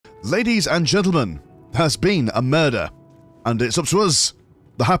Ladies and gentlemen, there's been a murder, and it's up to us,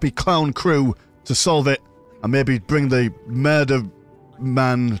 the Happy Clown crew, to solve it, and maybe bring the murder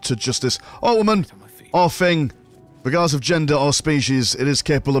man to justice, or woman, or thing. Regardless of gender or species, it is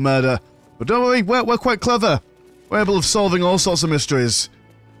capable of murder. But don't worry, we're quite clever. We're able of solving all sorts of mysteries.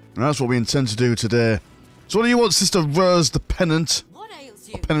 And that's what we intend to do today. So what do you want, Sister Rose the Penitent? What ails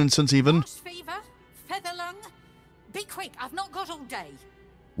you? Or Penitent, even? Marsh fever? Feather lung? Be quick, I've not got all day.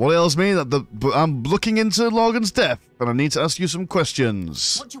 What ails me? I'm looking into Logan's death, and I need to ask you some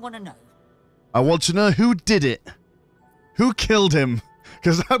questions. What do you want to know? I want to know who did it. Who killed him?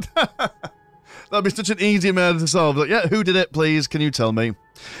 Because that'd be such an easy murder to solve. Like, yeah, who did it, please? Can you tell me?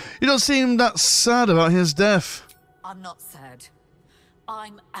 You don't seem that sad about his death. I'm not sad.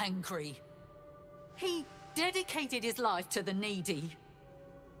 I'm angry. He dedicated his life to the needy.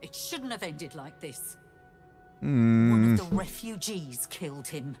 It shouldn't have ended like this. One of the refugees killed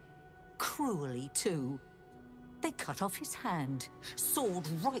him. Cruelly, too. They cut off his hand, sawed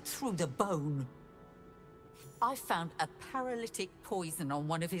right through the bone. I found a paralytic poison on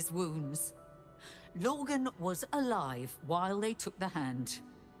one of his wounds. Logan was alive while they took the hand.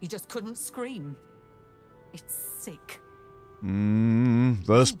 He just couldn't scream. It's sick.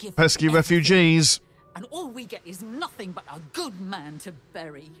 Those pesky refugees. And all we get is nothing but a good man to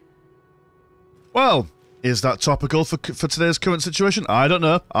bury. Well, is that topical for today's current situation? I don't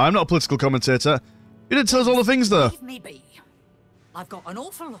know. I'm not a political commentator. You didn't tell us all the things, though. Leave me be. I've got an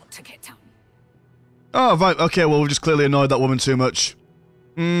awful lot to get done. Oh, right. Okay, well, we've just clearly annoyed that woman too much.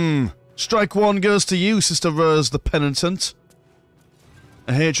 Strike one goes to you, Sister Rose the Penitent.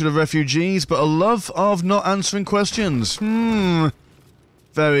 A hatred of refugees, but a love of not answering questions.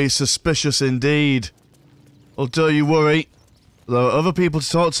 Very suspicious indeed. Well, don't you worry. There are other people to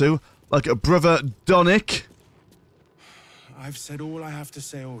talk to, like a brother Donick. I've said all I have to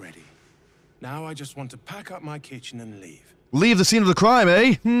say already. Now I just want to pack up my kitchen and leave. Leave the scene of the crime,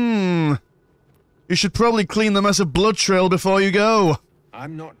 eh? You should probably clean the mess of blood trail before you go.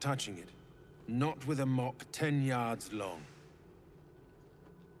 I'm not touching it. Not with a mop 10 yards long.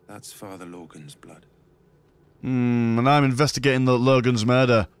 That's Father Logan's blood. And I'm investigating the Logan's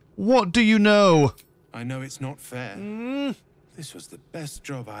murder. What do you know? I know it's not fair. This was the best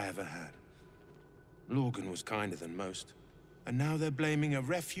job I ever had. Logan was kinder than most. And now they're blaming a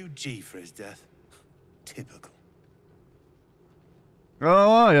refugee for his death. Typical.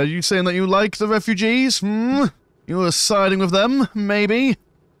 Oh, are you saying that you like the refugees? You were siding with them, maybe?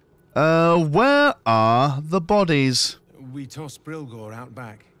 Where are the bodies? We tossed Brilgor out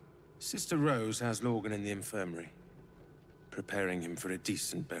back. Sister Rose has Logan in the infirmary, preparing him for a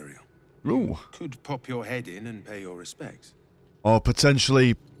decent burial. Ooh. Could pop your head in and pay your respects. Or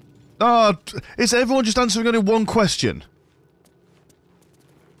potentially... is everyone just answering only one question?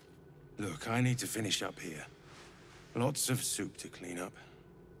 Look, I need to finish up here. Lots of soup to clean up.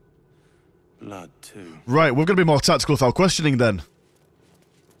 Blood, too. Right, we're going to be more tactical with our questioning then.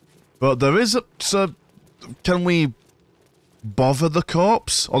 But there is a... So, can we bother the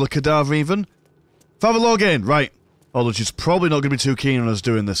corpse? Or the cadaver even? Father Logan, right. Although she's probably not going to be too keen on us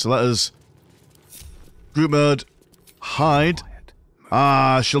doing this, so let us... Group mode. Hide.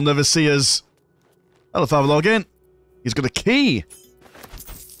 She'll never see us. Hello, Father Logan. He's got a key.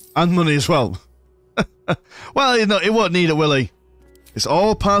 And money as well. Well, you know, it won't need it, will he? It's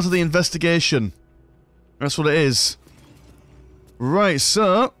all part of the investigation. That's what it is. Right,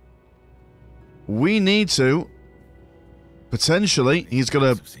 so... we need to... potentially... he's got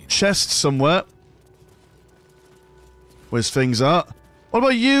a chest somewhere. Where his things are. What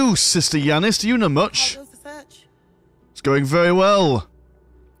about you, Sister Yanis? Do you know much? How goes the search? It's going very well.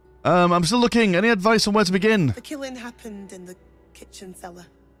 I'm still looking. Any advice on where to begin? The killing happened in the kitchen cellar.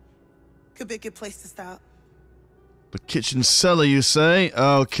 Could be a good place to start. The kitchen cellar, you say?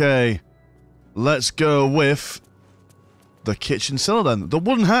 Okay. Let's go with... the kitchen cellar, then. The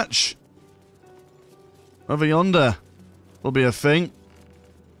wooden hatch. Over yonder. Will be a thing.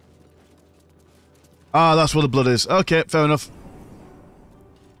 That's where the blood is. Okay, fair enough.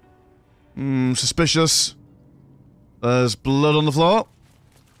 Suspicious. There's blood on the floor.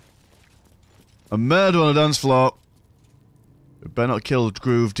 A murder on a dance floor. We better not kill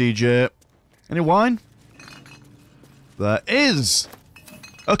Groove DJ. Any wine? There is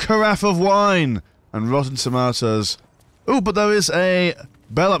a carafe of wine and rotten tomatoes. Oh, but there is a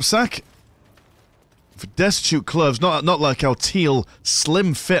burlap sack for destitute clothes. Not like our teal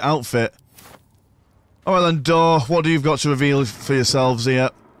slim fit outfit. All right then, door. What do you've got to reveal for yourselves here?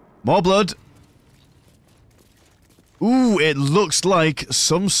 More blood. Ooh, it looks like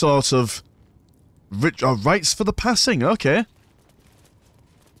some sort of rites for the passing. Okay.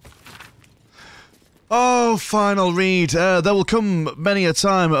 Oh, fine, I'll read. There will come many a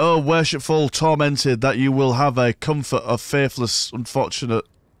time, oh, worshipful, tormented, that you will have a comfort of faithless, unfortunate,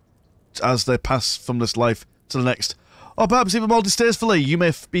 as they pass from this life to the next. Or perhaps even more distastefully, you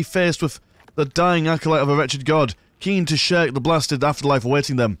may be faced with the dying acolyte of a wretched god, keen to shirk the blasted afterlife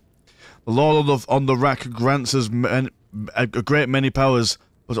awaiting them. The Lord on the rack grants us a great many powers,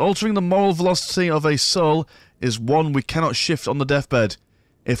 but altering the moral velocity of a soul is one we cannot shift on the deathbed.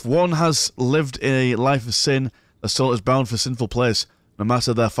 If one has lived a life of sin, the soul is bound for a sinful place, no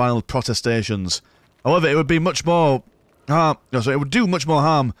matter their final protestations. However, it would be much more harm. No, sorry, it would do much more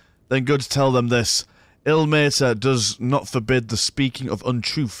harm than good to tell them this. Ill mater does not forbid the speaking of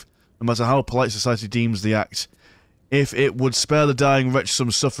untruth, no matter how polite society deems the act. If it would spare the dying wretch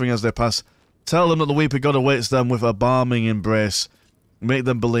some suffering as they pass, tell them that the weeping God awaits them with a balming embrace. Make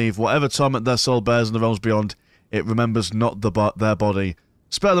them believe whatever torment their soul bears in the realms beyond, it remembers not their body.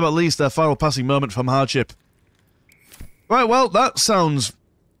 Spare them at least their final passing moment from hardship. Right, well, that sounds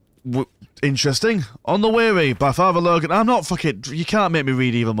interesting. On the Weary by Father Logan. I'm not fucking... You can't make me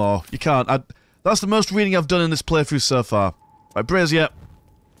read even more. You can't. That's the most reading I've done in this playthrough so far. Right, Brazier.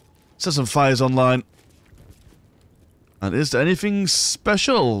 Set some fires online. And is there anything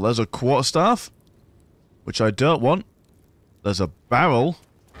special? There's a quarterstaff, which I don't want. There's a barrel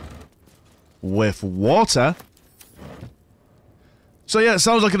with water. So yeah, it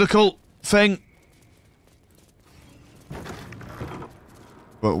sounds like an occult thing.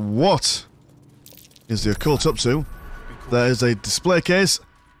 But what is the occult up to? There is a display case.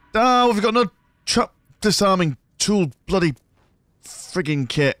 Oh, we've got no trap disarming tool bloody frigging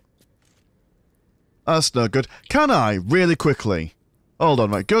kit. That's no good. Can I, really quickly? Hold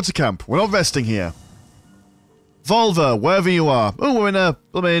on, right, go to camp. We're not resting here. Volva, wherever you are. Oh, we're in a...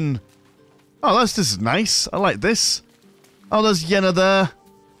 Oh, this is nice. I like this. Oh, there's Yenna there.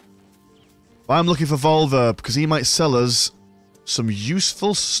 I'm looking for Volva, because he might sell us some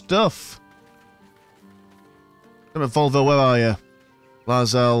useful stuff. Volva, where are you?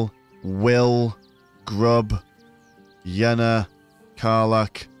 Lazel, Will, Grub, Yenna,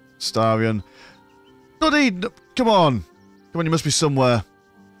 Karlak, Starion. Bloody, come on. Come on, you must be somewhere.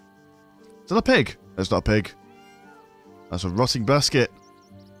 Is that a pig? That's not a pig. That's a rotting basket.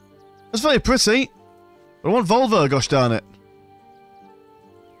 That's very pretty. But I want Volvo, gosh darn it.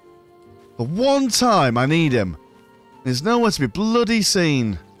 For one time, I need him. There's nowhere to be bloody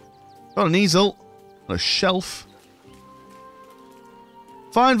seen. Got an easel. And a shelf.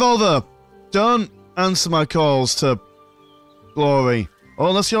 Fine, Volvo. Don't answer my calls to glory. Oh,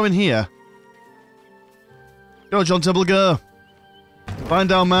 unless you're in here. Go, John Temple, go.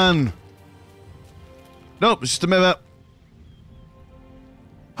 Find our man. Nope, it's just a mirror.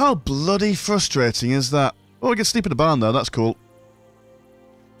 How bloody frustrating is that? Oh, we get to sleep in the barn though, that's cool.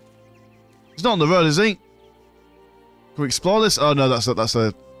 He's not on the road, is he? Can we explore this? Oh no, that's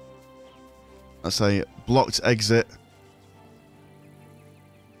a blocked exit.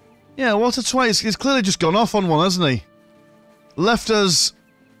 Yeah, what a twat. He's clearly just gone off on one, hasn't he? Left us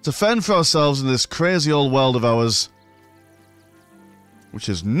to fend for ourselves in this crazy old world of ours. Which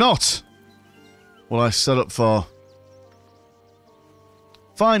is not what I set up for.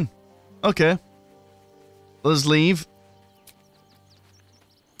 Fine. Okay. Let's leave.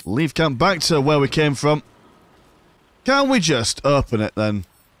 Leave camp back to where we came from. Can't we just open it then?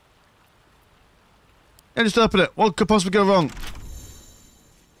 Yeah, just open it. What could possibly go wrong?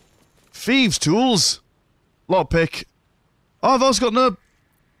 Thieves' tools. Lockpick. Oh, I've also got no...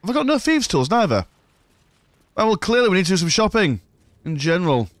 Have I got no thieves' tools? Neither. Oh, well, clearly we need to do some shopping. In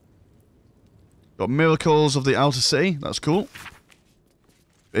general. Got Miracles of the Outer City. That's cool.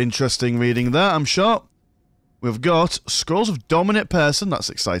 Interesting reading there, I'm sure. We've got Scrolls of Dominate Person.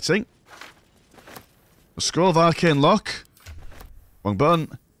 That's exciting. A Scroll of Arcane Lock. Wrong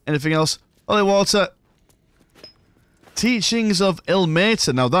button. Anything else? Holy Water. Teachings of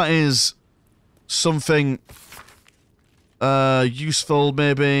Ilmater. Now that is something useful,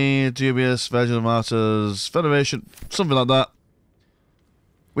 maybe. Dubious, Virgin of Martyrs, Federation, something like that.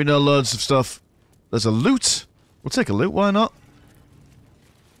 We know loads of stuff. There's a loot. We'll take a loot, why not?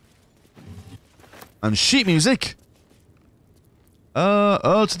 And sheet music.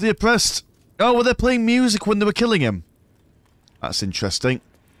 Oh, to the oppressed. Oh, were they playing music when they were killing him? That's interesting.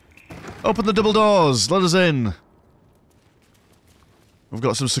 Open the double doors. Let us in. We've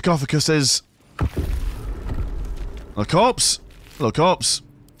got some sarcophaguses. A corpse. Hello, corpse.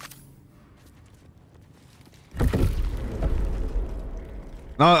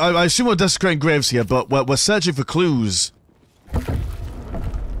 Now, I assume we're desecrating graves here, but we're searching for clues.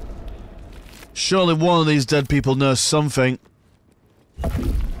 Surely one of these dead people knows something.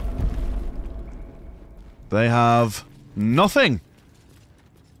 They have nothing.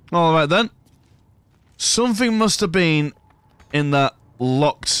 Alright then. Something must have been in that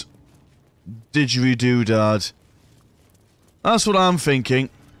locked didgeridoo-dad. That's what I'm thinking.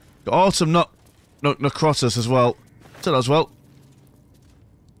 Got Autumn Necrotus as well. Still as well.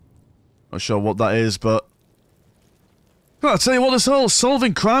 Not sure what that is, but... Well, I'll tell you what, this whole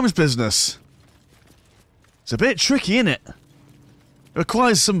solving crimes business... It's a bit tricky, innit? It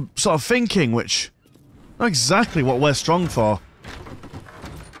requires some sort of thinking, which... Not exactly what we're strong for.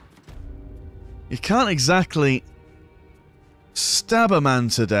 You can't exactly... stab a man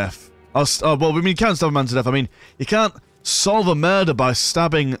to death. Or, well, we mean you can't stab a man to death. I mean, you can't solve a murder by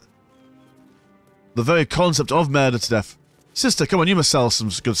stabbing... the very concept of murder to death. Sister, come on, you must sell some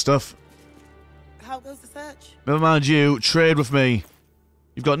good stuff. How goes the search? Never mind you, trade with me.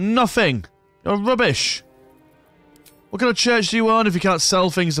 You've got nothing. You're rubbish. What kind of church do you own if you can't sell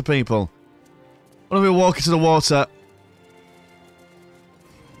things to people? What if we walk into the water?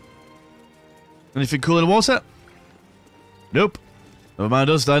 Anything cool in the water? Nope. Never mind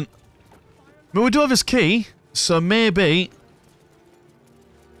us then. But we do have his key, so maybe...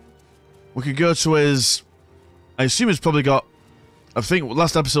 we could go to his... I assume he's probably got... I think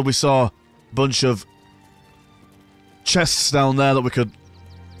last episode we saw a bunch of chests down there that we could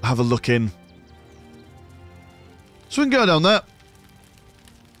have a look in. So we can go down there.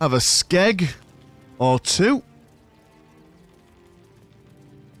 Have a skeg or two.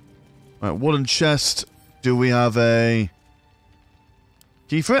 Right, wooden chest. Do we have a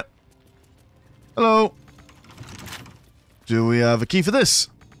key for it? Hello. Do we have a key for this?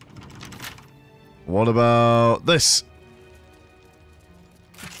 What about this?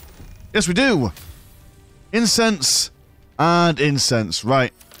 Yes, we do. Incense and incense.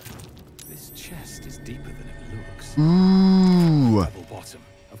 Right. This chest is deeper than it looks. Ooh. Double bottom,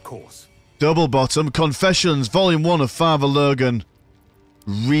 of course. Double bottom. Confessions, Volume 1 of Father Logan.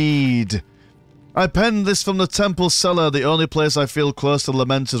 Read. I penned this from the temple cellar, the only place I feel close to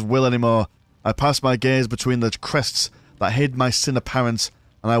Lamenter's will anymore. I pass my gaze between the crests that hid my sin apparent,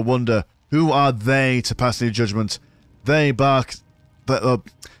 and I wonder, who are they to pass any judgment? They bark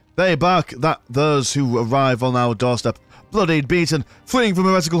that those who arrive on our doorstep, bloodied, beaten, fleeing from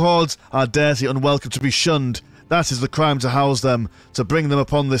heretical hordes, are dirty, unwelcome to be shunned. That is the crime to house them, to bring them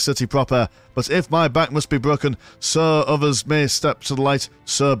upon this city proper. But if my back must be broken, so others may step to the light,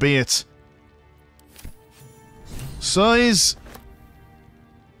 so be it. So he's...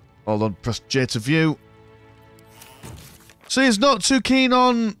 hold on, press J to view. So he's not too keen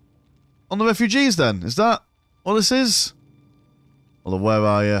on the refugees then? Is that what this is? Well, where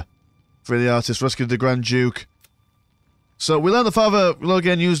are you? Free the artist, rescue the Grand Duke. So we learned that Father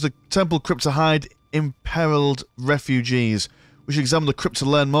Logan used the temple crypt to hide imperiled refugees. We should examine the crypt to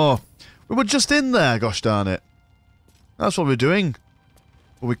learn more. We were just in there, gosh darn it. That's what we're doing.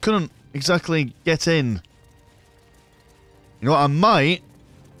 But we couldn't exactly get in. You know what,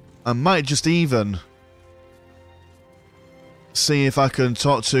 I might just even see if I can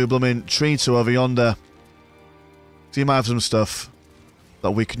talk to blooming Trito over yonder. So he might have some stuff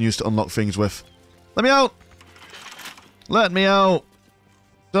that we can use to unlock things with. Let me out! Let me out!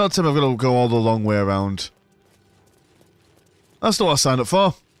 Don't tell me I'm going to go all the long way around. That's not what I signed up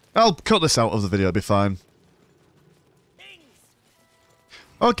for. I'll cut this out of the video, it'll be fine.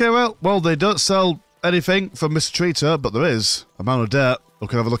 Okay, well, they don't sell anything from Mr. Trito, but there is a mound of dirt we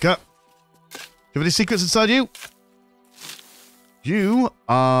can have a look at. Do you have any secrets inside you? You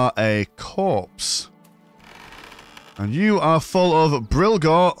are a corpse. And you are full of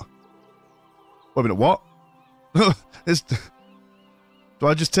Brilgort. Wait a minute, what? Do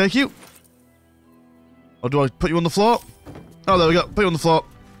I just take you? Or do I put you on the floor? Oh, there we go. Put you on the floor.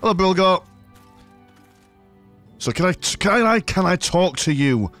 Hello, Brilgort. So can I talk to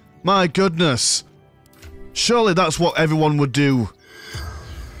you? My goodness. Surely that's what everyone would do.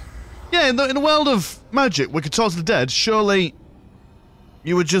 Yeah, in the world of magic, we could talk to the dead. Surely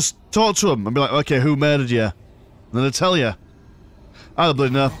you would just talk to them and be like, okay, who murdered you? And then they'd tell you. I don't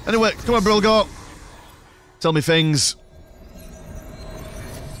bloody know. Anyway, come on, Brilgort. Tell me things.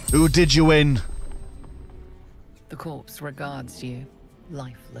 Who did you in? The corpse regards you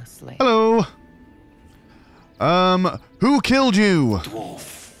lifelessly. Hello. Who killed you?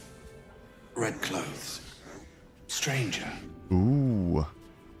 Dwarf. Red clothes. Stranger. Ooh.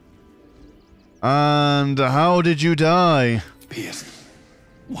 And how did you die? Pierced.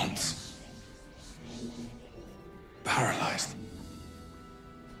 Once. Paralyzed.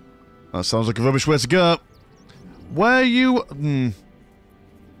 That sounds like a rubbish way to go. Where you...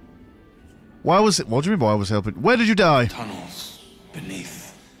 Why was it... What do you mean by I was helping? Where did you die? Tunnels.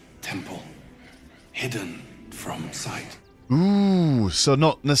 Beneath. Temple. hidden from sight. Ooh, so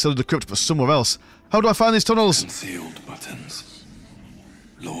not necessarily the crypt, but somewhere else. How do I find these tunnels? Concealed buttons.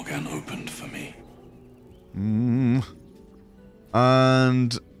 Lorgan opened for me.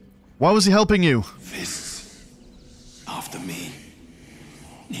 And why was he helping you? Fists, after me,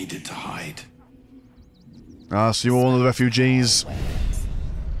 needed to hide. Ah, so you were one of the refugees.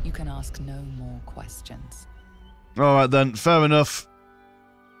 You can ask no more questions. Alright then, fair enough.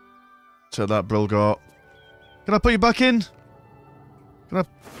 Take that, Brilgort. Can I put you back in?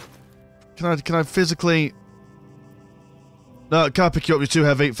 Can I physically... No, can't pick you up, you're too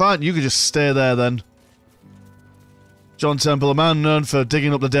heavy. Fine, you can just stay there then. John Temple, a man known for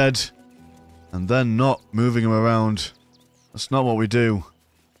digging up the dead and then not moving them around. That's not what we do.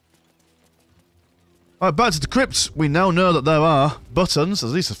 Alright, back to the crypt. We now know that there are buttons, at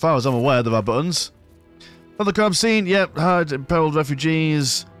least as far as I'm aware there are buttons. On the crime scene, yep, hide imperiled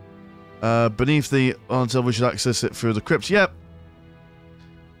refugees. Beneath the... until we should access it through the crypt, yep.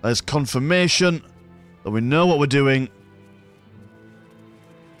 There's confirmation that we know what we're doing.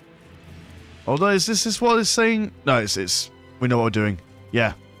 Although, is this what it's saying? No, it's... we know what we're doing.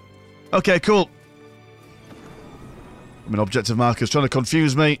 Yeah. Okay, cool. I mean, objective markers trying to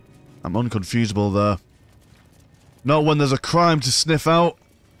confuse me. I'm unconfusable there. Not when there's a crime to sniff out.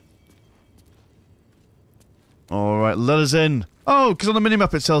 Alright, let us in. Oh, because on the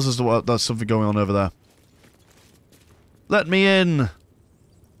minimap it tells us that there's something going on over there. Let me in.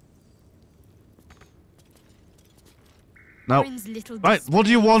 Now, right, what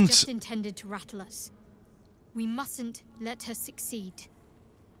do you want? Just intended to rattle us. We mustn't let her succeed,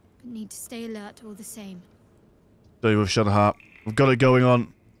 but need to stay alert all the same. Do with Shadowheart. We've got it going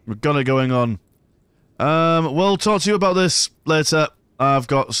on. We've got it going on. We'll talk to you about this later. I've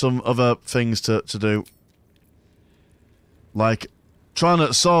got some other things to do. Like, trying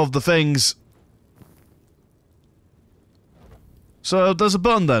to solve the things. So, there's a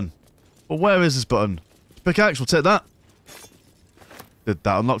button then. Well, where is this button? Pickaxe, we'll take that. Did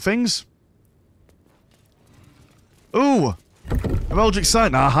that unlock things? Ooh! Heraldic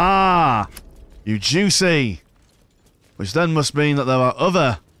sign. Aha! You juicy! Which then must mean that there are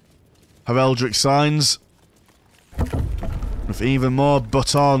other heraldic signs. With even more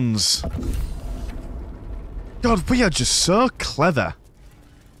buttons. God, we are just so clever.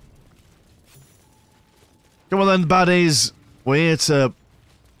 Come on then, baddies. We're here to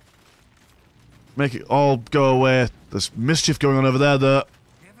make it all go away. There's mischief going on over there, though.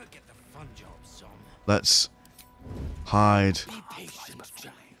 Never get the fun jobs, Tom. Let's hide. Be patient,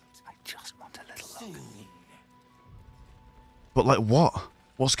 child. I just want a little longer. But like what?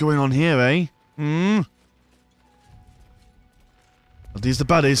 What's going on here, eh? Hmm? Are these the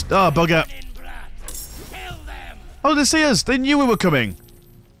baddies? Ah, oh, bugger. Oh, they see us. They knew we were coming.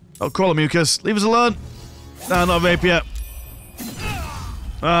 Oh, call mucus. Leave us alone. Nah, not a rapier.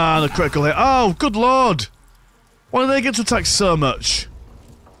 Ah, the critical hit. Oh, good lord. Why do they get to attack so much?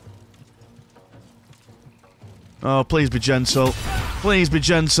 Oh, please be gentle. Please be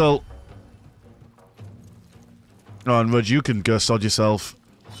gentle. Oh, and Rudge, you can go sod yourself.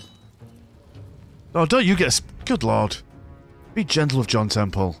 Oh, don't you get a... Good lord. Be gentle with John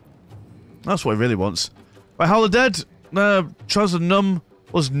Temple. That's what he really wants. Right, Howl of Dead. Tries to numb.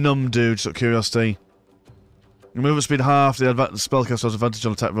 What's numb do, just out of curiosity? Movement speed half. The spellcaster has advantage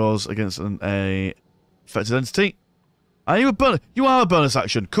on attack rolls against a affected entity. Are you a bonus? You are a bonus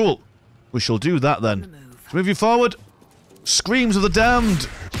action. Cool. We shall do that then. To move you forward. Screams of the damned.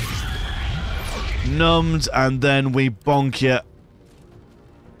 Numbed, and then we bonk you.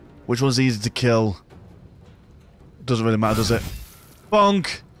 Which one's easy to kill? Doesn't really matter, does it?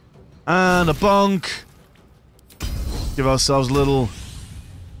 Bonk. And a bonk. Give ourselves a little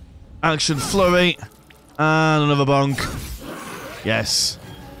action flurry. And another bonk. Yes.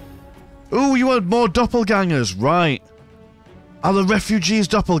 Ooh, you want more doppelgangers. Right. Are the refugees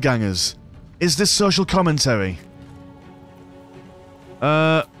doppelgangers? Is this social commentary?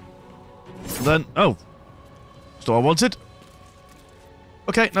 Then... Oh. That's what I wanted.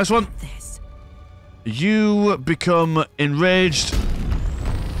 Okay, nice one. You become enraged.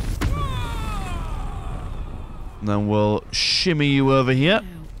 And then we'll shimmy you over here.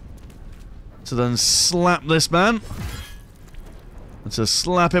 To then slap this man. And to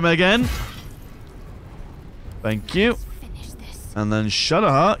slap him again. Thank you. And then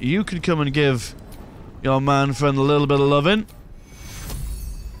Shadowheart, you can come and give your man friend a little bit of loving.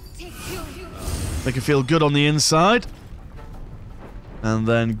 Make him feel good on the inside. And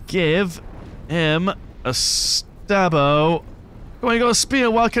then give him a stabbo. Come on, you got a spear,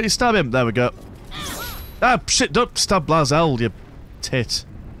 why can't you stab him? There we go. Ah, shit, don't stab Blazel, you tit.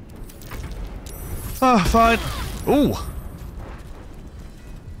 Ah, fine. Ooh.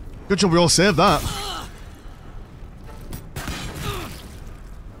 Good job we all saved that.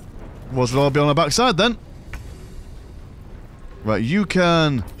 Was we'll all be on our backside then. Right, you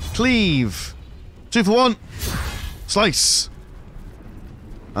can cleave. 2 for 1. Slice.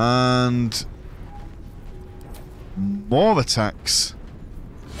 And more attacks.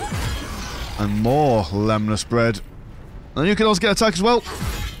 And more lemnus bread. And you can also get attack as well.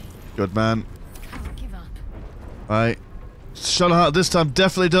 Good man. Give up. Right. Shadowheart this time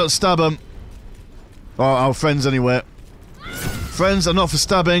definitely don't stab him. Or our friends anyway. Friends are not for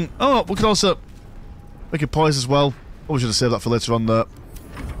stabbing. Oh, we can also make it poise as well. Probably should have saved that for later on there.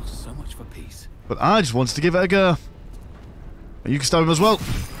 So much for peace. But I just wanted to give it a go. And you can stab him as well.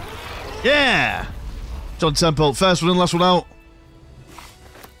 Yeah! John Temple, first one in, last one out.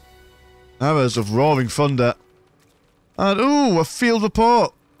 Arrows of roaring thunder. And, ooh, a field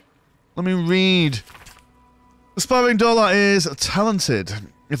report. Let me read. The Sparring Dollar is talented.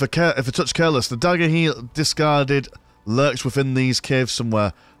 If a touch careless, the dagger he discarded lurks within these caves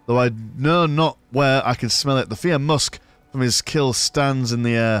somewhere. Though I know not where, I can smell it. The fear musk from his kill stands in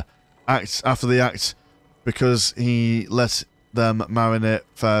the air after the act because he let them marinate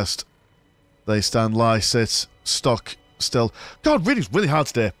first. They stand, lie, sit, stock, still. God, really hard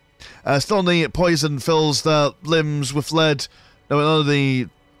today. Still only poison fills their limbs with lead. Knowing only the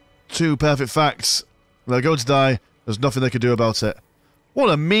 2 perfect facts. They're going to die. There's nothing they can do about it. What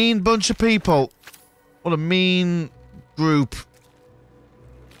a mean bunch of people. What a mean group.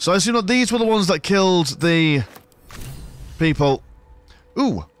 So I assume that these were the ones that killed the people.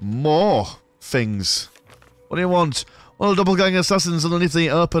 Ooh, more things. What do you want? One of the doppelganger assassins underneath the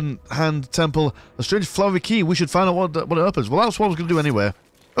open hand temple. A strange flowery key. We should find out what it opens. Well, that's what I was going to do anyway.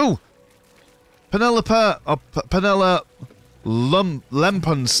 Ooh. Penelope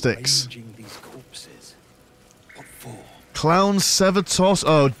Lempen sticks. These corpses. What for? Clown's severed torso.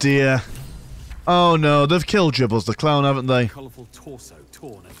 Oh dear. Oh no, they've killed Dribbles, the clown, haven't they? Colourful torso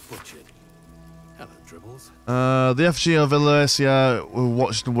torn and butchered. Hello, Dribbles. The effigy of Ilacia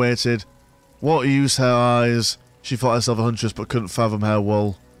watched and waited. What use her eyes? She thought herself a huntress but couldn't fathom her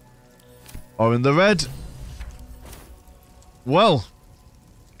wool. Or in the red. Well.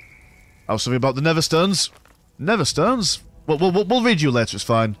 I was something about the Neverstones. Neverstones? We'll read you later, it's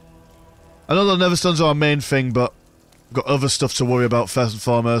fine. I know the Neverstones are our main thing, but we've got other stuff to worry about first and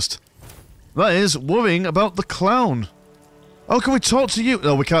foremost. That is worrying about the clown. Oh, can we talk to you?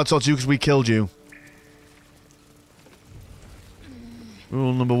 No, we can't talk to you because we killed you.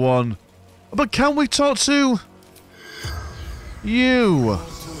 Rule number 1. But can we talk to you?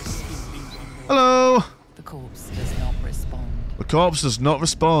 Hello. The corpse does not respond. The corpse does not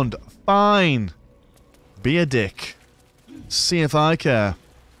respond. Fine. Be a dick. See if I care.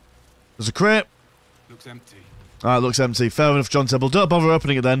 There's a crate. Looks empty. Ah, it looks empty. Fair enough, John Temple. Don't bother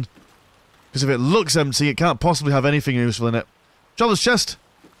opening it then. Because if it looks empty, it can't possibly have anything useful in it. Traveler's chest.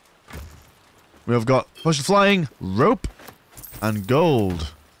 We have got potion flying, rope, and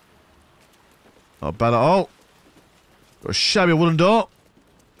gold. Not bad at all. Got a shabby wooden door.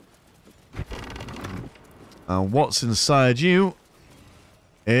 And what's inside you?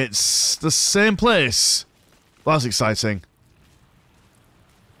 It's the same place. That's exciting.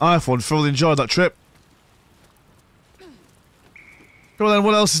 I, for one, thoroughly enjoyed that trip. Come on then,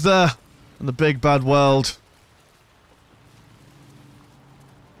 what else is there in the big bad world?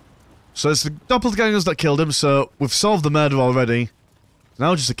 So it's the doppelgangers that killed him, so we've solved the murder already.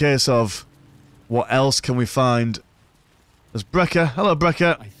 Now just a case of what else can we find? There's Brecker. Hello,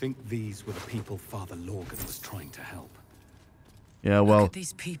 Brecker. I think these were the people Father Lorgan was trying to help. Yeah, well. Look at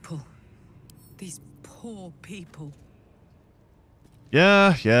these people. These poor people.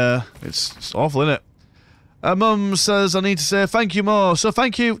 Yeah. It's awful, isn't it? Mum says I need to say thank you more, so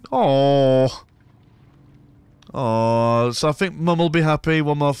thank you. Aww. Oh, so I think Mum will be happy.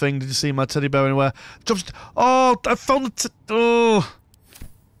 One more thing. Did you see my teddy bear anywhere? Oh, I found the oh.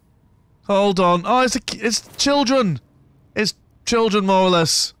 Hold on. Oh, it's children. It's children, more or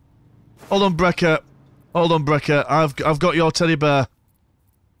less. Hold on, Brecker. Hold on, Brecker. I've got your teddy bear.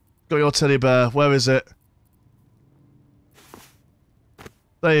 Got your teddy bear. Where is it?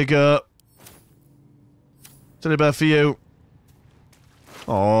 There you go. Teddy bear for you.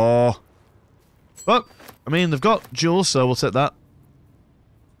 Aww. But, I mean, they've got jewels, so we'll take that.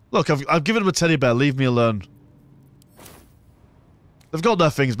 Look, I've given them a teddy bear. Leave me alone. They've got their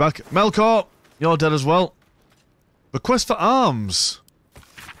things back. Melkor, you're dead as well. Request for arms.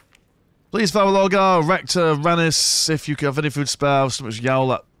 Please, Father Lorgar, Rector, Ranis, if you have any food spare, so much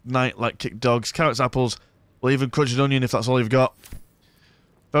yowl at night like kick dogs, carrots, apples, or even crunch an onion if that's all you've got.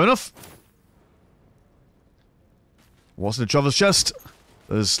 Fair enough. What's in the traveler's chest?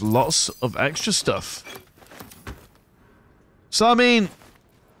 There's lots of extra stuff. So, I mean...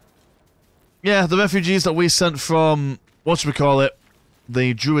 yeah, the refugees that we sent from... whatchamacallit?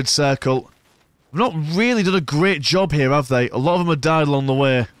 The Druid Circle. Have not really done a great job here, have they? A lot of them have died along the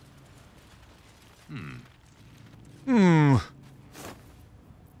way. Well,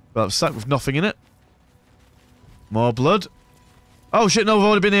 a sack with nothing in it. More blood. Oh shit, no, we've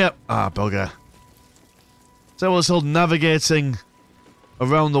already been here. Ah, bugger. So this whole navigating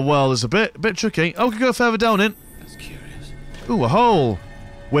around the world is a bit tricky. Oh, we can go further down in. That's curious. Ooh, a hole.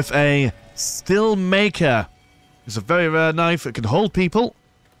 With a still maker. It's a very rare knife. It can hold people.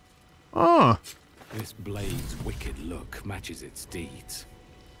 Oh. This blade's wicked look matches its deeds.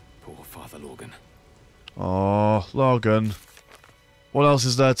 Poor Father Logan. Oh, Logan. What else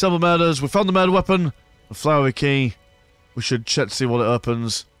is there? Temple murders. We found the murder weapon. The flowery key. We should check to see what it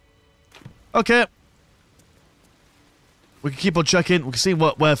opens. Okay. We can keep on checking. We can see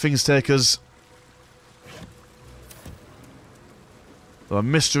where things take us. There are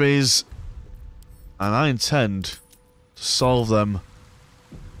mysteries. And I intend to solve them.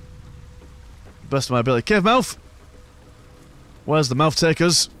 Best of my ability. Cave mouth. Where's the mouth take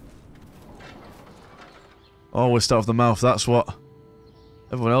us? Oh, we start with the mouth. That's what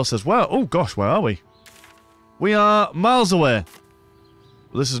everyone else says. Well, oh gosh, where are we? We are miles away.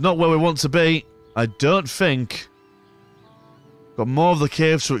 This is not where we want to be. I don't think. Got more of the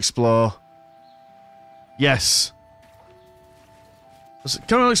caves to explore. Yes. Let's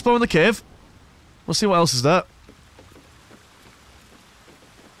carry on exploring the cave. We'll see what else is there.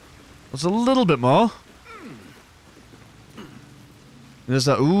 There's a little bit more. There's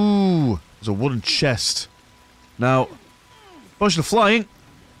that. Ooh. There's a wooden chest. Now, potion of flying.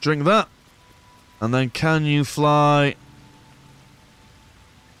 Drink that. And then can you fly?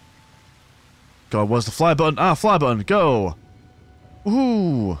 God, where's the fly button? Ah, fly button. Go.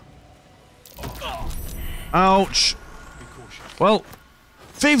 Ooh. Ouch. Well,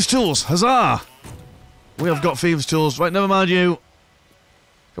 thieves' tools. Huzzah. We have got thieves' tools. Right, never mind you.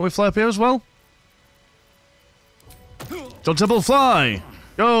 Can we fly up here as well? John Temple, fly!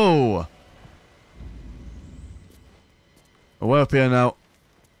 Go! We're up here now.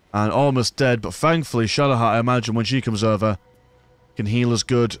 And almost dead, but thankfully Shadowheart, I imagine, when she comes over, can heal us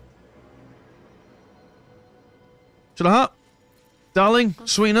good. Shadowheart? Darling?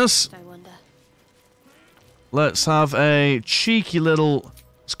 Sweetness? Let's have a cheeky little...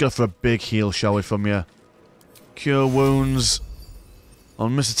 let's go for a big heal, shall we, from you? Cure wounds...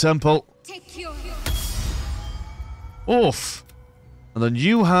 on Mr. Temple. Oof. And then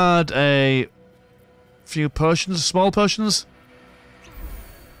you had a few potions, small potions.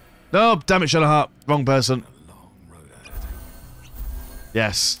 No, damn it, Shadowheart. Wrong person.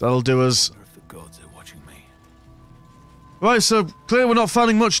 Yes, that'll do us. Right, so clearly we're not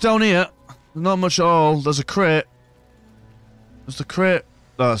finding much down here. Not much at all. There's a crate. There's the crate.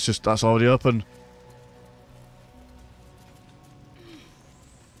 No, that's already open.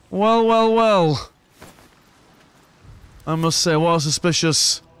 Well, well, well. I must say, what a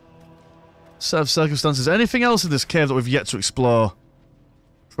suspicious set of circumstances. Anything else in this cave that we've yet to explore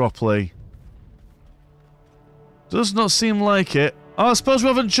properly? Does not seem like it. Oh, I suppose we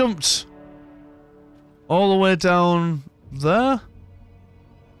haven't jumped all the way down there?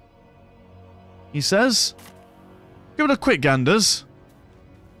 He says. Give it a quick ganders.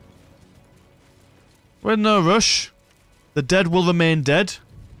 We're in no rush. The dead will remain dead.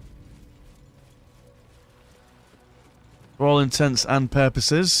 For all intents and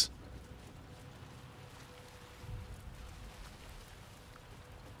purposes.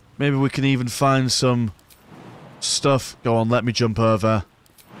 Maybe we can even find some stuff. Go on, let me jump over.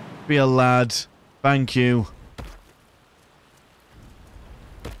 Be a lad. Thank you.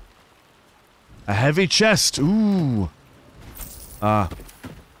 A heavy chest. Ooh. Ah.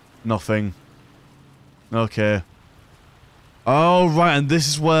 Nothing. Okay. Oh, right, and this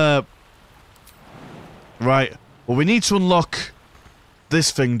is where... right. Well, we need to unlock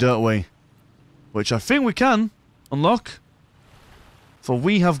this thing, don't we? Which I think we can unlock. For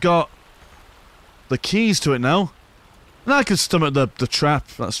we have got the keys to it now. And I can stomach the trap.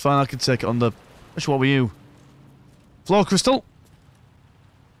 That's fine, I can take it on the... actually, what were you? Floor crystal?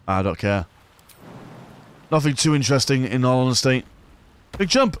 I don't care. Nothing too interesting, in all honesty. Big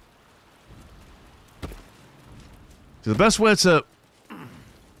jump! So the best way to...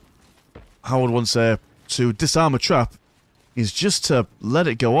 how would one say... to disarm a trap is just to let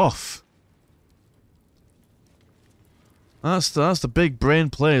it go off. That's the big brain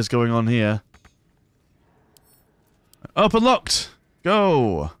plays going on here. Open locked.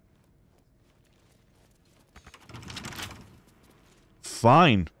 Go.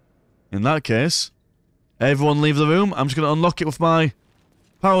 Fine. In that case, everyone leave the room. I'm just going to unlock it with my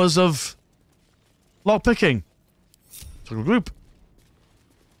powers of lockpicking. Total group.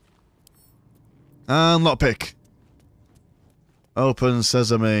 And lockpick. Open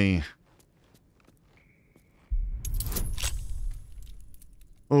sesame.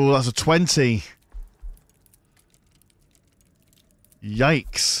 Oh, that's a 20.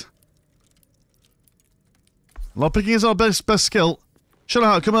 Yikes. Lockpicking is our best skill.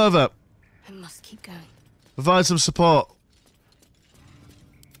 Shut come over. I must keep going. Provide some support.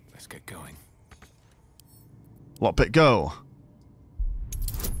 Let's get going. Lockpick go.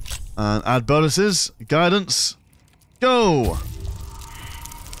 And add bonuses. Guidance. Go!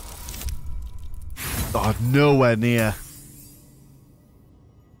 Oh, nowhere near.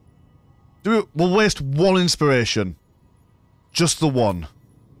 We'll waste one inspiration. Just the one.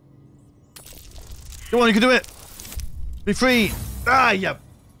 Come on, you can do it! Be free! Ah, yeah.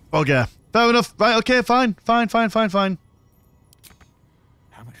 Okay. Fair enough. Right, okay, fine. Fine. How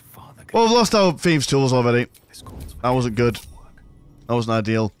much farther Well, we've lost our thieves' tools already. That wasn't good. That wasn't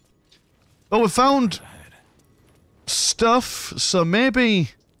ideal. But we found stuff, so maybe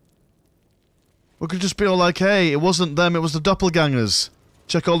we could just be all like, hey, it wasn't them, it was the doppelgangers.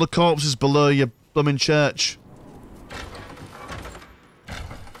 Check all the corpses below your blooming church.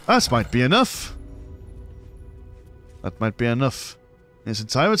 That might be enough. That might be enough in its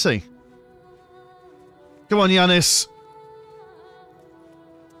entirety. Come on, Yanis.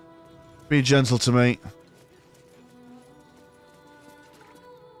 Be gentle to me.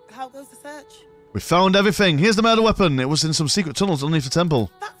 How goes the search? We found everything. Here's the murder weapon. It was in some secret tunnels underneath the temple.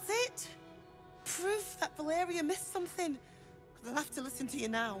 That's it! Proof that Valeria missed something. They'll have to listen to you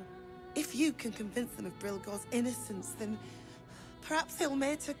now. If you can convince them of Brilgor's innocence, then perhaps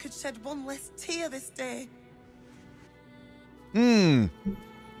Ilmater could shed one less tear this day.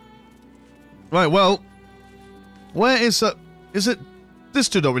 Right, well, where is that? Is it this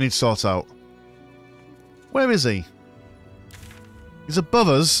dude that we need to sort out? Where is he? He's above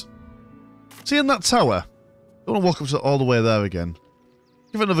us. Is he in that tower? I don't want to walk up to all the way there again.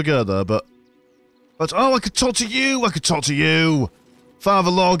 Give it another go there, but oh, I could talk to you. I could talk to you, Father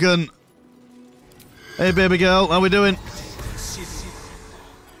Logan. Hey, baby girl, how we doing?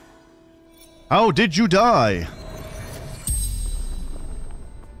 How did you die?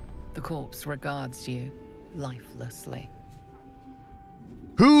 The corpse regards you lifelessly.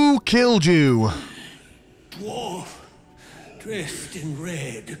 Who killed you? Dwarf, dressed in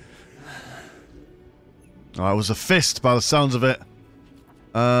red. Oh, it was a fist by the sounds of it.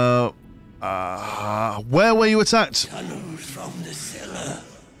 Where were you attacked? Tunnels from the cellar.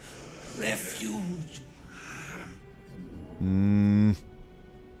 Refuge.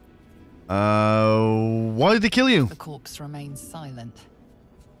 Why did they kill you? The corpse remains silent.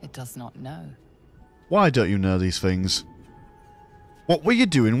 It does not know. Why don't you know these things? What were you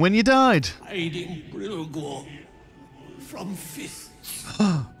doing when you died? Hiding Brilgor from fists.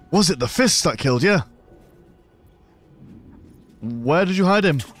 Was it the fists that killed you? Where did you hide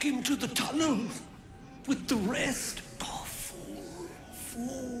him? Took him to the tunnel with the rest. Oh,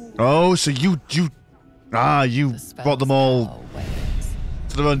 fool. Oh, so you brought them all Waves.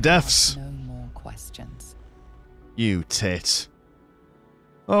 to their own deaths. No more questions. You tit.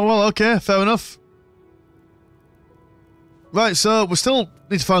 Oh, well, okay, fair enough. Right, so we still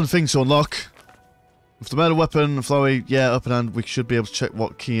need to find the things to unlock. With the murder weapon, Flowey, yeah, open hand, we should be able to check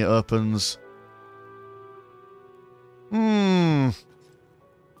what key it opens. I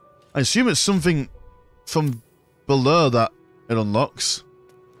assume it's something from below that it unlocks.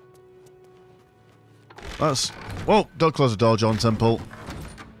 That's... Whoa, don't close the door, John Temple.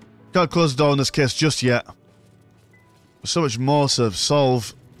 Can't close the door in this case just yet. There's so much more to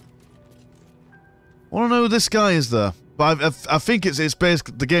solve. I want to know who this guy is there. But I think it's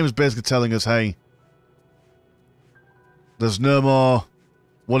basically... The game is basically telling us, hey... There's no more...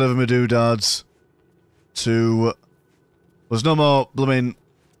 Whatever me doodads... To... There's no more blooming...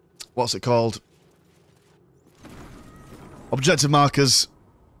 What's it called? Objective markers.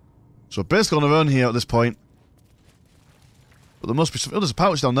 So we're basically on our own here at this point. But there must be some... Oh, there's a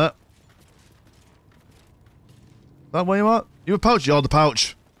pouch down there. That where you are? You a pouch? You're the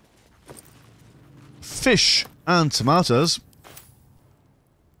pouch. Fish and tomatoes.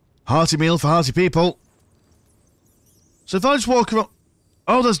 Hearty meal for hearty people. So if I just walk around...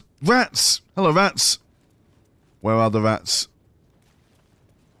 Oh, there's rats. Hello, rats. Where are the rats?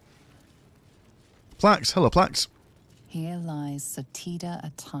 Plaques. Hello, plaques. Here lies Satida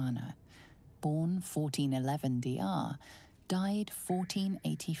Atana, born 1411 DR, died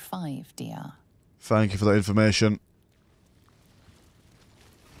 1485 DR. Thank you for that information.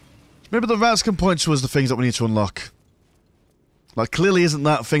 Maybe the rats can point to us the things that we need to unlock. Like, clearly isn't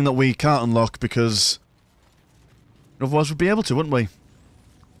that thing that we can't unlock because... otherwise we'd be able to, wouldn't we?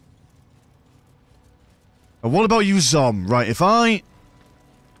 And what about you, Zom? Right, if I...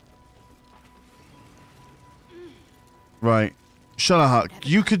 Right. Shanahat,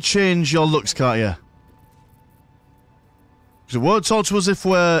 you could change your looks, can't you? Because it won't talk to us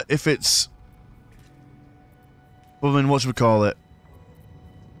if it's... I mean, what should we call it?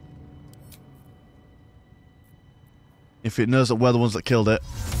 If it knows that we're the ones that killed it.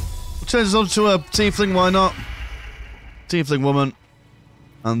 We'll change this on to a tiefling, why not? Tiefling woman.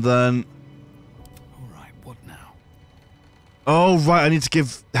 And then... Alright, what now? Oh, right, I need to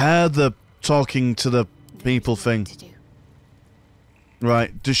give her the talking to the people thing.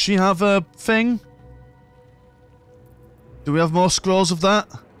 Right, does she have a thing? Do we have more scrolls of that?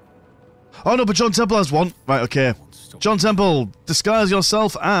 Oh no, but John Temple has one. Right, okay. John Temple, disguise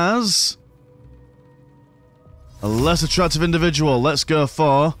yourself as... a less attractive individual. Let's go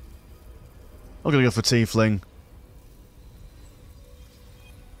for... I'm gonna go for tiefling.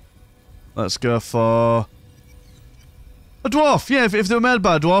 Let's go for... a dwarf! Yeah, if they were made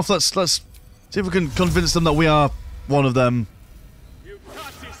by a dwarf, let's see if we can convince them that we are one of them.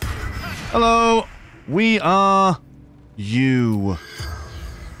 Hello! We are... you.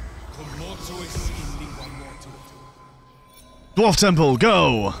 Dwarf Temple,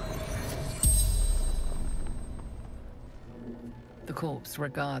 go! The corpse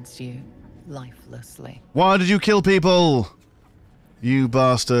regards you lifelessly. Why did you kill people? You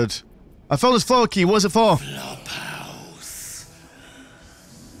bastard. I found this flower key, what is it for? Flophouse.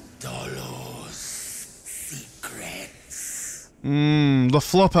 Dolor's secrets. The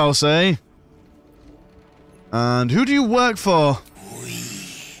Flophouse, eh? And who do you work for?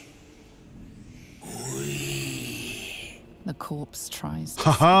 The corpse tries to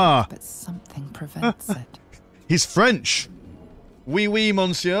Haha! but something prevents it. He's French. Oui, oui,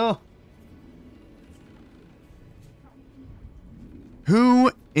 monsieur.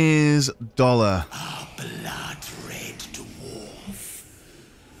 Who is Dollar? A blood-red dwarf.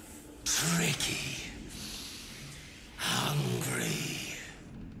 Tricky. Hungry.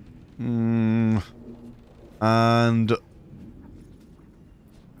 And...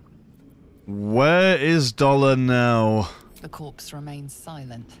 where is Dollar now? The corpse remains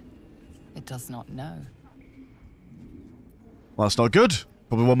silent. It does not know. Well, that's not good.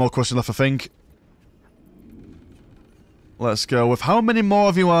 Probably one more question left, I think. Let's go with how many more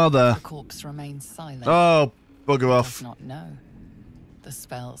of you are there? The corpse remains silent. Oh, bugger It off. does not know. The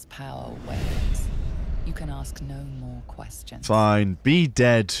spell's power wanes. You can ask no more questions. Fine. Be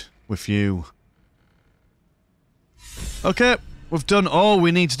dead with you. Okay. We've done all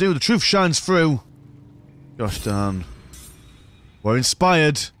we need to do. The truth shines through. Gosh darn. We're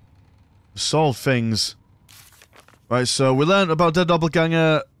inspired. Solved things. Right, so we learned about Dead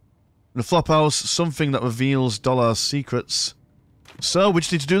Doppelganger, the Flophouse, something that reveals Dollar's secrets. So we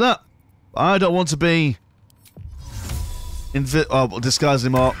just need to do that. I don't want to be disguised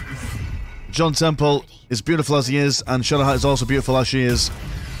anymore. John Temple is beautiful as he is, and Shadowheart is also beautiful as she is.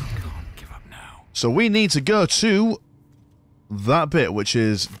 Can't give up now. So we need to go to that bit, which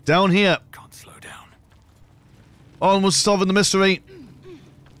is down here. Can't slow down. Almost solving the mystery.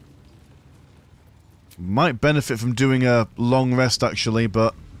 Might benefit from doing a long rest, actually,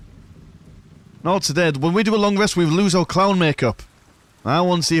 but... not today. When we do a long rest, we lose our clown makeup. I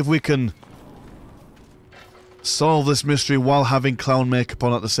want to see if we can solve this mystery while having clown makeup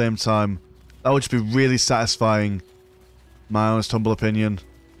on at the same time. That would just be really satisfying. My honest, humble opinion.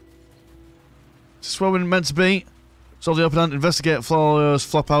 Is this where we're meant to be? Solve the open hand, investigate Flowers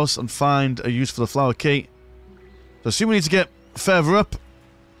Flophouse, and find a use for the flower key. So I assume we need to get further up,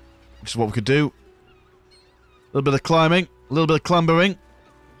 which is what we could do. A little bit of climbing, a little bit of clambering.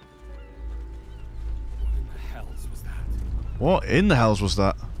 What in the hells was that? What in the hells was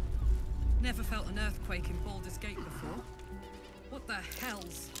that? Never felt an earthquake in Baldur's Gate before. What the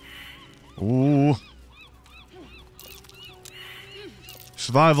hells? Ooh.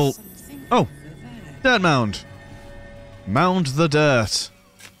 Survival. Oh! Dirt mound. Mound the dirt.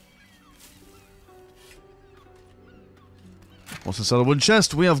 What's inside the wooden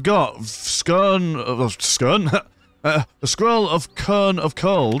chest? We have got a scroll of Kern of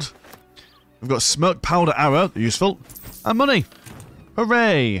Cold. We've got smoke powder arrow, useful, and money.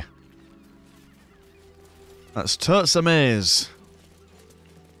 Hooray! That's totes a maze.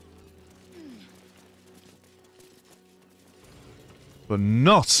 But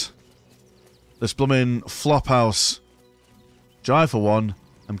not this blooming Flophouse. Which I, for one,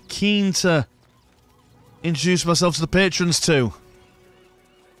 am keen to introduce myself to the patrons too.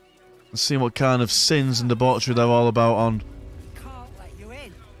 Let's see what kind of sins and debauchery they're all about on. Can't let you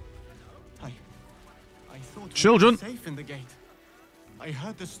in. I thought Children. we were safe in the gate. I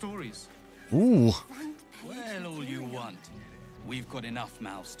heard the stories. Ooh. Well, all you want. We've got enough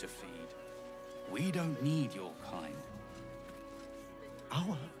mouths to feed. We don't need your kind.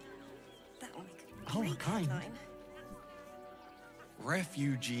 Our kind?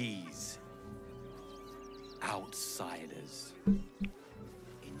 Refugees. Outsiders.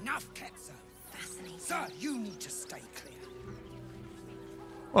 Enough, Ketzer. Fascinating. Sir, you need to stay clear.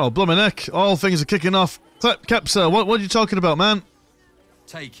 Well, blummin' heck, all things are kicking off. Kepser, what are you talking about, man?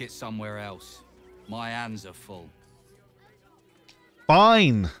 Take it somewhere else. My hands are full.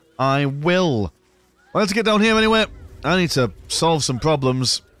 Fine, I will. Well, let's get down here anyway. I need to solve some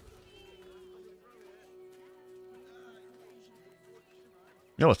problems.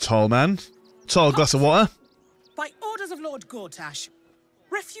 You're a tall man. Tall glass of water. By orders of Lord Gortash,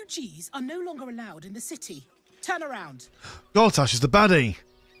 refugees are no longer allowed in the city. Turn around. Gortash is the baddie.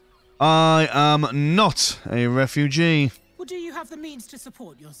 I am not a refugee. Well, do you have the means to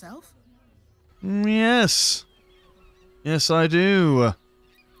support yourself? Yes. Yes, I do.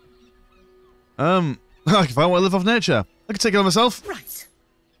 If I want to live off nature, I can take care of myself. Right.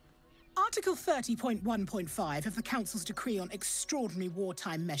 Article 30.1.5 of the Council's Decree on Extraordinary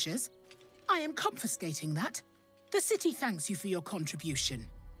Wartime Measures. I am confiscating that. The city thanks you for your contribution.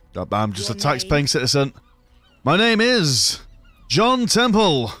 I'm just a tax-paying citizen. My name is John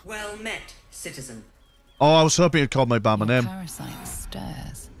Temple. Well met, citizen. Oh, I was hoping you'd call me by my name. Parasite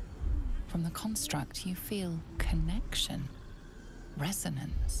stirs. From the construct, you feel connection,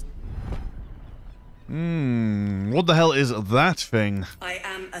 resonance. What the hell is that thing? I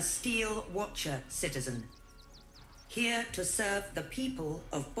am a Steel Watcher, citizen. Here to serve the people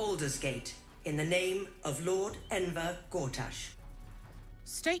of Baldur's Gate in the name of Lord Enver Gortash.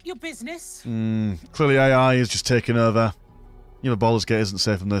 State your business. Clearly AI is just taking over. Even Baldur's Gate isn't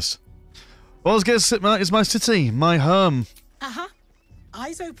safe from this. Baldur's Gate is my city, my home. Uh-huh.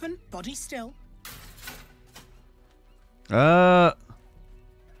 Eyes open, body still. I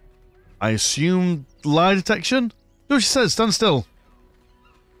assume lie detection? No, she says, stand still.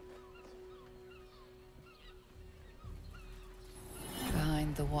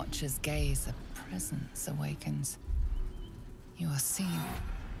 Behind the Watcher's gaze, a presence awakens. You are seen.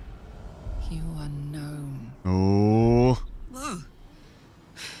 You are known. Oh. Whoa.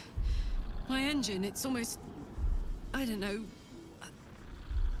 My engine, it's almost, I don't know,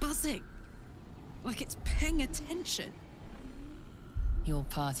 buzzing. Like it's paying attention. Your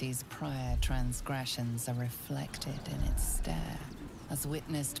party's prior transgressions are reflected in its stare, as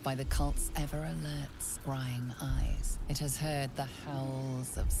witnessed by the cult's ever-alert, scrying eyes. It has heard the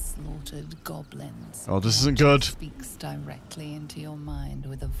howls of slaughtered goblins. Oh, this isn't good. Speaks directly into your mind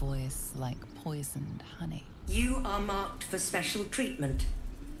with a voice like poisoned honey. You are marked for special treatment.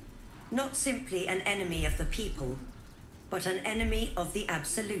 Not simply an enemy of the people, but an enemy of the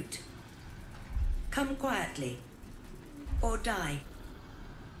Absolute. Come quietly, or die.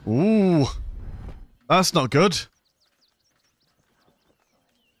 Ooh. That's not good.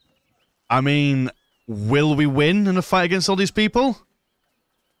 I mean, will we win in a fight against all these people?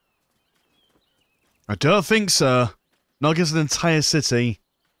 I don't think so. Not against an entire city.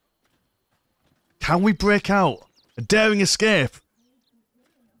 Can we break out? A daring escape?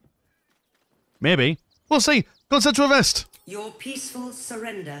 Maybe. We'll see. Consent to arrest. Your peaceful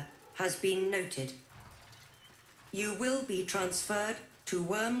surrender has been noted. You will be transferred to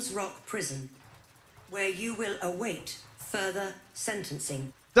Worms Rock Prison, where you will await further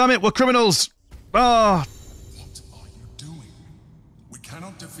sentencing. Damn it, we're criminals! Ah! What are you doing? We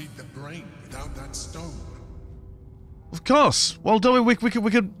cannot defeat the brain without that stone. Of course. Well, don't we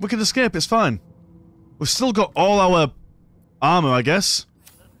could escape. It's fine. We've still got all our armor, I guess.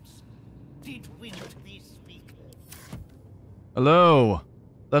 Hello.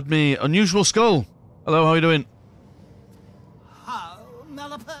 Let me unusual skull. Hello, how are you doing? How,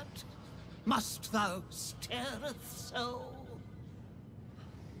 Malapert? Must thou stareth so?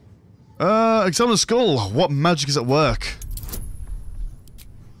 Examine the skull. What magic is at work?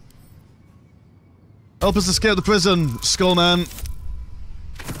 Help us escape the prison, Skullman.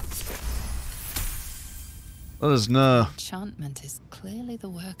 Let us know. Enchantment is clearly the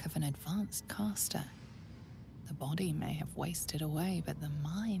work of an advanced caster. The body may have wasted away, but the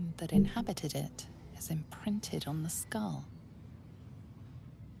mind that inhabited it is imprinted on the skull.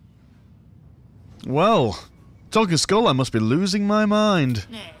 Well, talking skull, I must be losing my mind.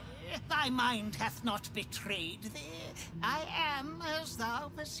 Nay, thy mind hath not betrayed thee. I am as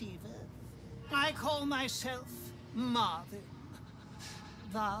thou perceivest. I call myself Marvin.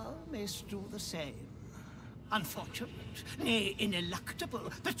 thou mayst do the same. Unfortunate, nay,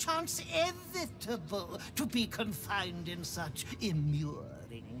 ineluctable, perchance inevitable, to be confined in such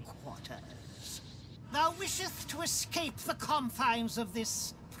immuring quarters. Thou wishest to escape the confines of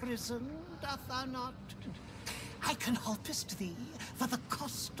this prison, doth thou not? I can helpest thee for the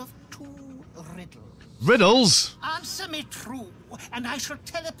cost of 2 riddles. Riddles? Answer me true, and I shall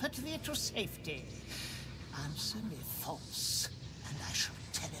teleport thee to safety. Answer me false, and I shall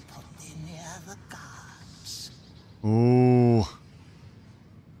teleport thee near the guards. Ooh.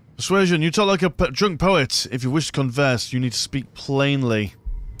 Persuasion, you talk like a drunk poet. If you wish to converse, you need to speak plainly.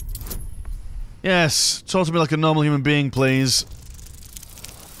 Yes, talk to me like a normal human being, please.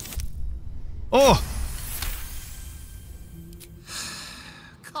 Oh!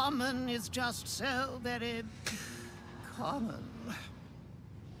 Common is just so very common.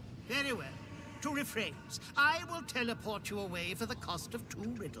 Very well. To rephrase, I will teleport you away for the cost of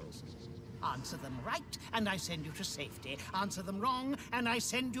 2 riddles. Answer them right, and I send you to safety. Answer them wrong, and I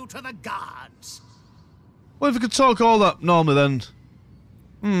send you to the guards. Well, if you could talk all that normally,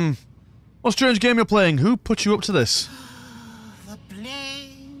 then... What strange game you're playing? Who put you up to this? The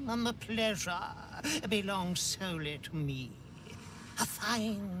blame and the pleasure belong solely to me. A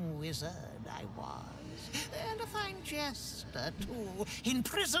fine wizard I was, and a fine jester too,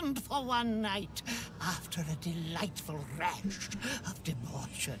 imprisoned for one night after a delightful rash of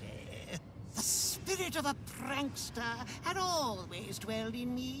debauchery. The spirit of a prankster had always dwelled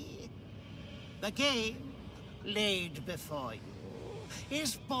in me. The game laid before you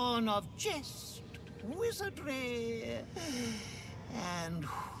is born of jest, wizardry, and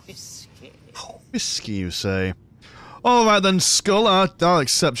whiskey. Whiskey, you say? Alright then, Skull, I'll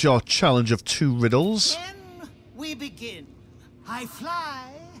accept your challenge of 2 riddles. Then we begin. I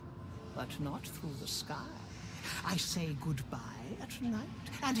fly, but not through the sky. I say goodbye at night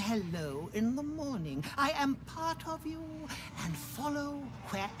and hello in the morning. I am part of you and follow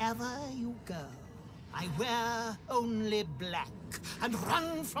wherever you go. I wear only black and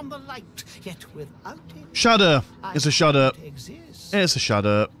run from the light, yet without it... Shadow. It's a shadow. It's a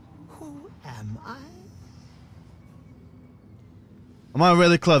shadow. Who am I? Am I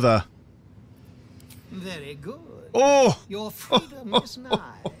really clever? Very good. Oh! Your freedom is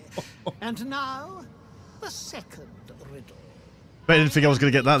nigh. And now, the second riddle. Bet you didn't think I was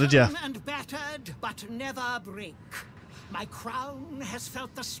going to get that, did you? And battered, but never break. My crown has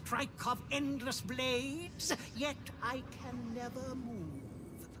felt the strike of endless blades, yet I can never move.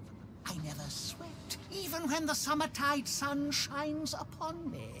 I never sweat, even when the summertide sun shines upon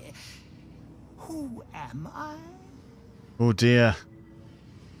me. Who am I? Oh dear.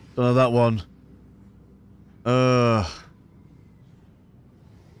 Don't know that one.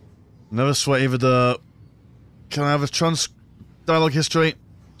 Never sweat either the... Can I have a dialogue history?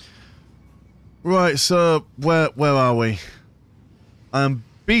 Right, so where are we? I am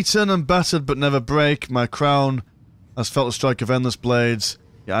beaten and battered but never break. My crown has felt the strike of endless blades.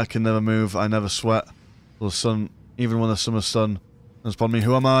 Yet I can never move. I never sweat. The sun, even when the summer sun is upon me.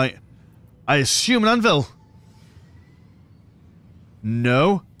 Who am I? I assume an anvil.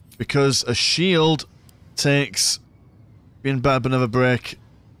 No, because a shield takes being battered but never break.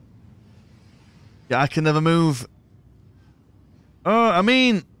 Yeah, I can never move. Oh, I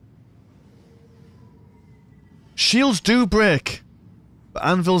mean... Shields do break, but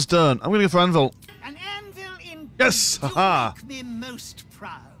anvils don't. I'm gonna go for anvil. An anvil in yes, haha. Make me most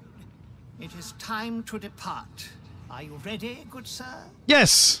proud. It is time to depart. Are you ready, good sir?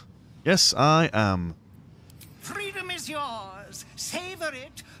 Yes, yes, I am. Freedom is yours. Savor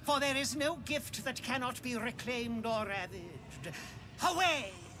it, for there is no gift that cannot be reclaimed or ravaged.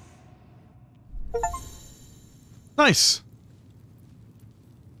 Away! Nice.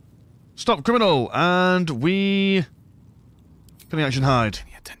 Stop criminal, and we... Cunning action hide.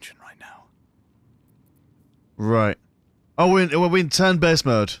 Any attention right now. Right. Oh, we're in turn-based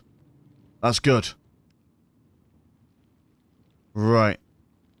mode. That's good. Right.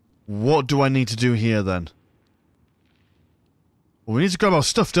 What do I need to do here, then? Well, we need to grab our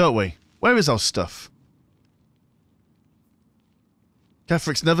stuff, don't we? Where is our stuff?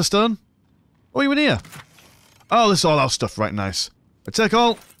 Kefric's Neverstone? Oh, you in here? Oh, this is all our stuff. Right, nice. I take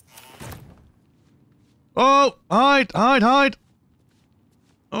all... Oh! Hide! Hide! Hide!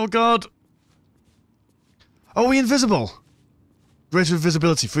 Oh, God. Oh, are we invisible? Greater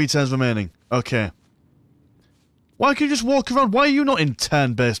invisibility, 3 turns remaining. Okay. Why can you just walk around? Why are you not in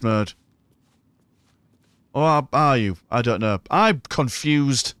turn-based mode? Or are you? I don't know. I'm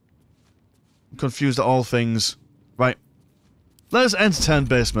confused. I'm confused at all things. Right. Let's enter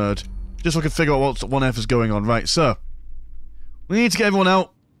turn-based mode. Just so I can figure out what on earth is going on. Right, so. We need to get everyone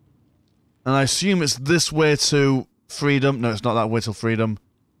out. And I assume it's this way to freedom. No, it's not that way to freedom.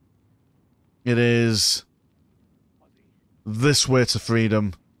 It is this way to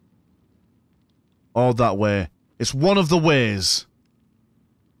freedom. Or that way. It's one of the ways.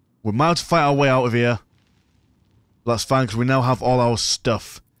 We might have to fight our way out of here. But that's fine, because we now have all our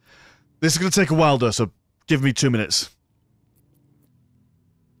stuff. This is going to take a while, though, so give me 2 minutes.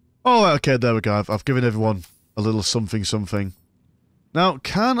 Oh, okay, there we go. I've given everyone a little something. Now,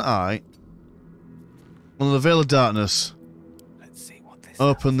 can I, on the Veil of Darkness,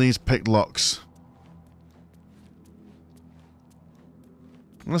 open these picked locks?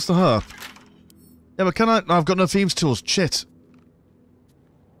 That's the harp. Yeah, but can I? No, I've got no thieves' tools. Shit.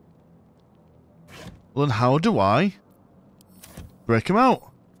 Well, then how do I break him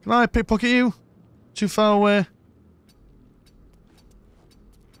out? Can I pickpocket you? Too far away?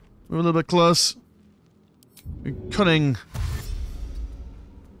 We're a little bit close. Cunning.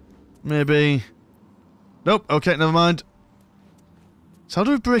 Maybe. Nope. Okay, never mind. So how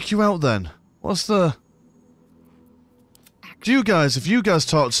do we break you out then? What's the... Do you guys, if you guys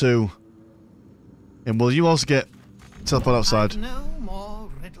talk to him, will you also get teleport outside? No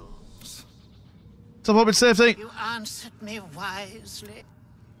more riddles. Teleport with safety. You answered me wisely.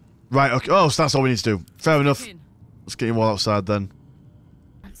 Right, okay. Oh, so that's all we need to do. Fair enough. Let's get you all outside then.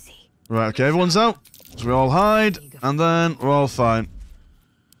 Right, okay, everyone's out. So we all hide, and then we're all fine.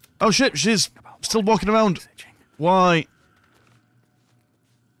 Oh shit, she's still walking around. Why?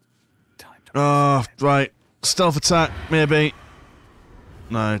 Right. Stealth attack, maybe.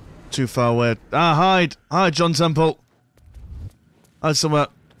 No, too far away. Ah, hide! Hide, John Temple. Hide somewhere.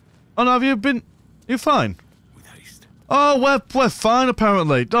 Oh no, have you been... You're fine. Oh, we're fine,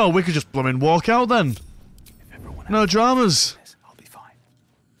 apparently. Oh, we could just blooming walk out then. No dramas.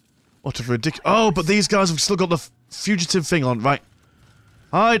 What a ridiculous... Oh, but these guys have still got the fugitive thing on. Right.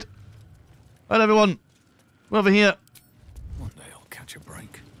 Hide. Hide, everyone. We're over here. One day I'll catch a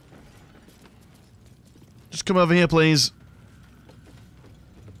break. Just come over here, please.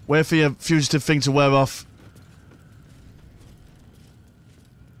 Wait for your fugitive thing to wear off.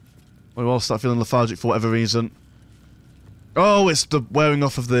 We all start feeling lethargic for whatever reason. Oh, it's the wearing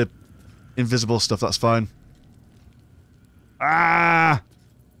off of the invisible stuff. That's fine. Ah!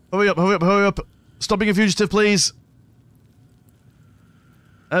 Hurry up, hurry up, hurry up. Stop being a fugitive, please.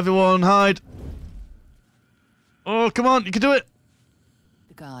 Everyone, hide. Oh, come on, you can do it.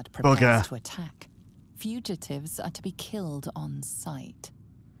 The guard prepares to attack. Fugitives are to be killed on sight.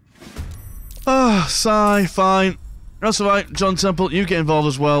 Ah, sigh, fine. That's alright, John Temple, you get involved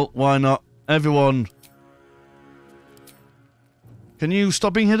as well. Why not? Everyone. Can you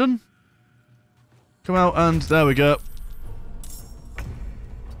stop being hidden? Come out and there we go.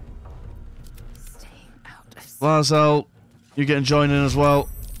 Lazel, you getting joined in as well.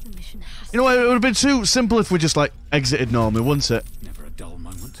 You know what, it would have been too simple if we just, like, exited normally, wouldn't it? Never a dull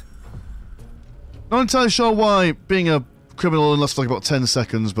moment. Not entirely sure why being a criminal only lasts for like about 10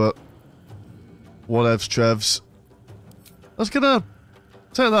 seconds, but... Whatevs, Trevs. Let's get a...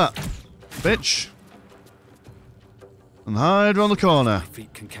 Take that, bitch. And hide around the corner. My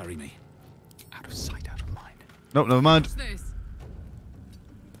feet can carry me. Out of sight, out of mind. Nope, never mind.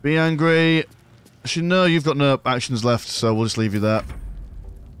 Be angry. Actually, no, you've got no actions left, so we'll just leave you there.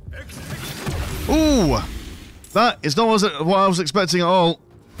 Ooh! That is not what I was expecting at all.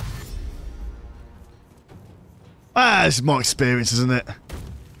 Ah, this is more experience, isn't it?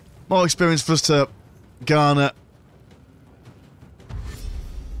 More experience for us to garner.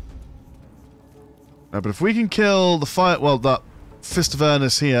 Right, but if we can kill the fire... Well, that Fist of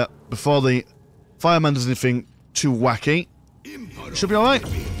Ernest here before the fireman does anything too wacky, should be alright.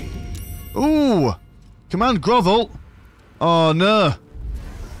 Ooh! Command grovel! Oh, no.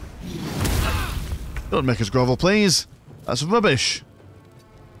 Don't make us grovel, please. That's rubbish.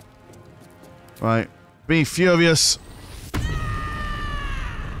 Right. Be furious.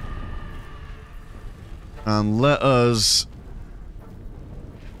 And let us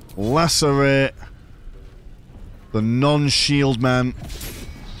lacerate the non-shield man.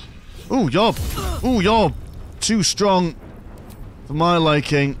 Ooh, you're too strong for my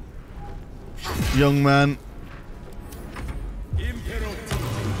liking, young man.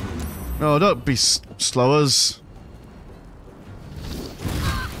 No, don't be slowers.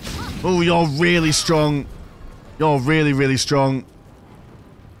 Oh, you're really strong. You're really, really strong.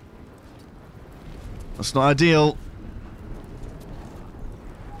 That's not ideal.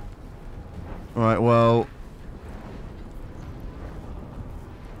 Alright, well...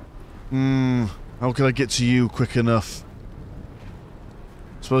 how can I get to you quick enough?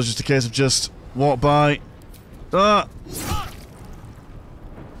 I suppose just a case of just walk by. Ah!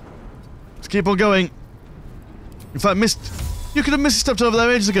 keep on going. In fact, you could have misstepped over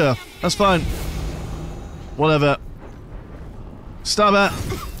there ages ago. That's fine. Whatever. Stab her.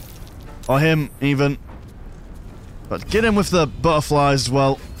 Or him, even. But get him with the butterflies as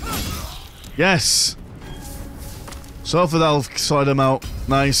well. Yes! So hopefully that'll sort him out.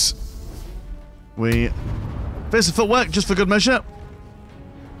 Nice. We face the footwork just for good measure.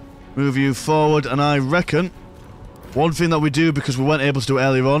 Move you forward, and I reckon one thing that we do, because we weren't able to do it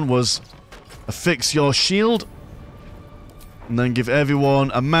earlier on, was affix your shield. And then give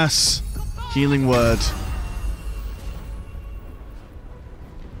everyone a mass healing word.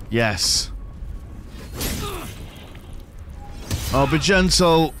 Yes. Oh, be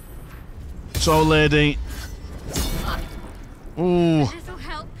gentle. So, lady. Ooh.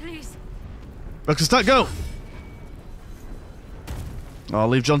 Help, please. Reckless attack, go! I'll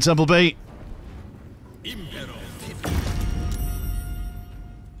leave John Temple be.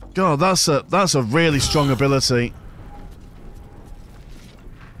 God, that's a really strong ability.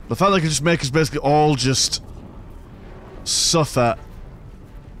 The fact that they can just make us basically all just suffer.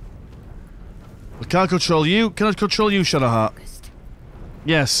 I can't control you. Can I control you, Shadowheart?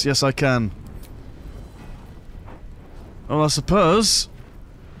 Yes, yes I can. Well, I suppose.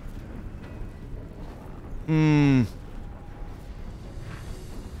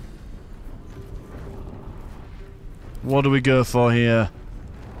 What do we go for here?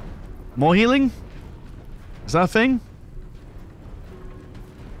 More healing? Is that a thing?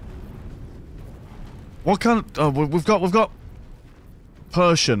 What kind of... Oh, we've got...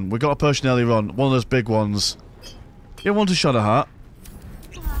 Potion. We got a potion earlier on. One of those big ones. Yeah, one to Shadowheart.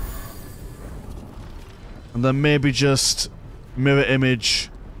 And then maybe just mirror image,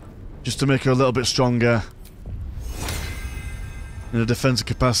 just to make her a little bit stronger in a defensive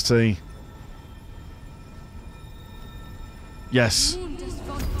capacity. Yes.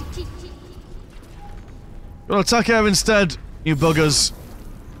 We'll attack her instead, you buggers.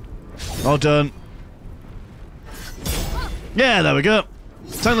 All done. Yeah, there we go.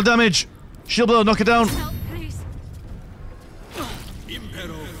 Tank the damage. Shield blow, knock it down.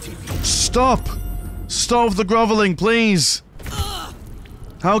 Stop! Stop with the groveling, please!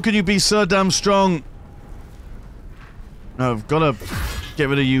 How can you be so damn strong? No, I've gotta get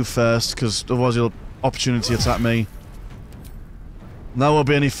rid of you first, because otherwise you'll opportunity attack me. That won't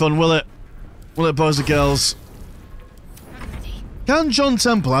be any fun, will it? Will it, boys and girls? Can John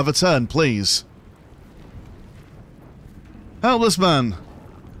Temple have a turn, please? Helpless man.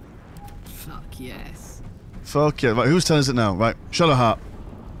 Fuck yes. Fuck yeah. Right, whose turn is it now? Right, Shadowheart.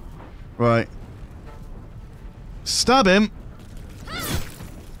 Right. Stab him.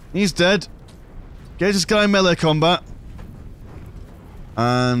 He's dead. Get this guy in melee combat.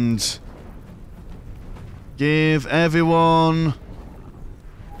 And give everyone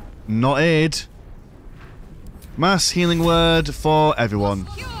not aid. Mass healing word for everyone.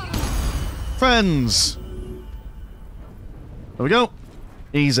 Friends. There we go.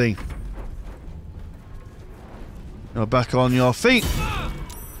 Easy. You're back on your feet.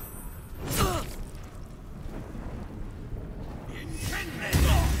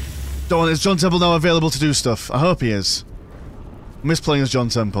 Dawn, is John Temple now available to do stuff? I hope he is. I miss playing as John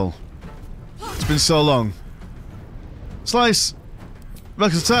Temple. It's been so long. Slice.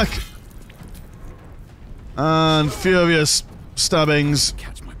 Reckless attack. And furious stabbings.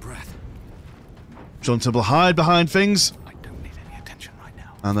 Catch my breath. John Temple hide behind things. I don't need any attention right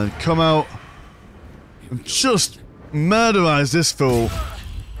now. And then come out and just murderize this fool.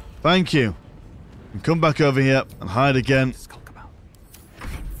 Thank you. And come back over here and hide again.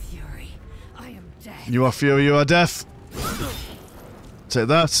 Fury, I am dead. You are Fury, you are death. Take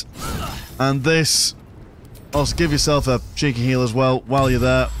that. And this. Also give yourself a cheeky heal as well while you're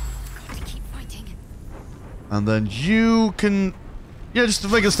there. And then you can... Yeah, just a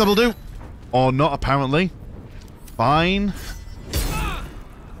regular stab will do. Or not, apparently. Fine.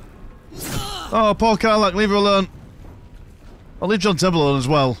 Oh, poor Karlach, leave her alone. I'll leave John Temple alone as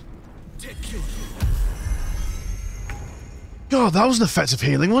well. God, that was an effective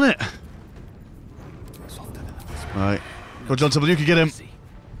healing, wasn't it? Right. Go, John Temple, you can get him.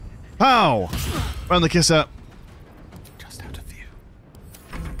 Pow! Round the kisser. Just out of view.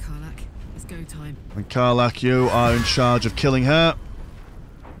 Karlach, it's go time. And Karlach, you are in charge of killing her.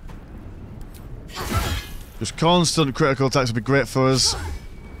 Just constant critical attacks would be great for us.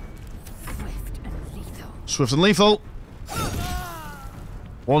 Swift and lethal.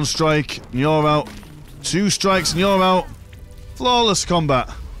 One strike, and you're out. Two strikes, and you're out. Flawless combat.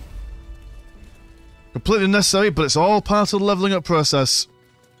 Completely necessary, but it's all part of the leveling up process.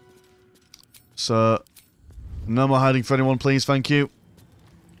 So, no more hiding for anyone, please. Thank you.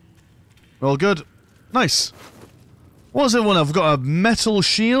 All good. Nice. What does everyone have? We've got a metal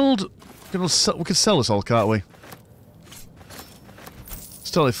shield. We can sell this all, can't we?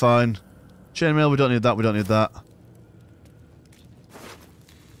 It's totally fine. Chainmail, we don't need that, we don't need that.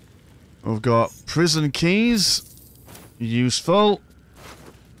 We've got prison keys. Useful.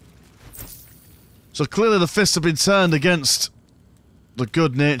 So clearly the fists have been turned against the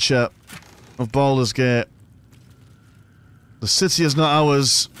good nature of Baldur's Gate. The city is not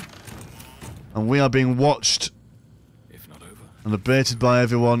ours, and we are being watched and debated by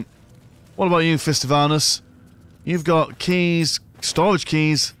everyone. What about you, Fist of Arnus? You've got keys, storage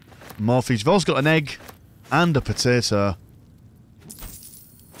keys, more features. You've also got an egg and a potato.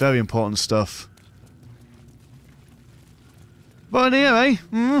 Very important stuff. But in here,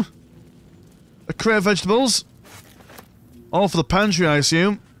 eh? A crate of vegetables. All for the pantry, I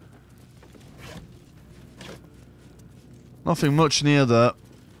assume. Nothing much near that.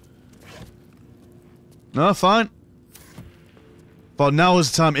 No, fine. But now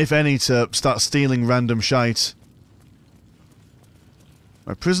is the time, if any, to start stealing random shite.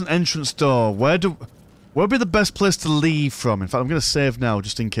 My prison entrance door. Where would be the best place to leave from? In fact, I'm going to save now,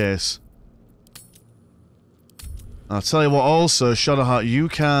 just in case. I'll tell you what also, Shadowheart, you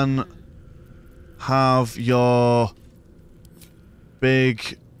can have your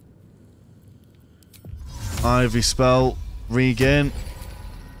big Ivy spell regain.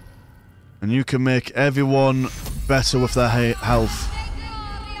 And you can make everyone better with their health.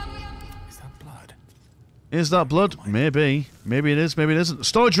 Is that blood? Is that blood? Maybe. Maybe it is, maybe it isn't.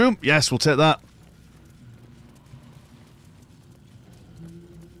 Storage room? Yes, we'll take that.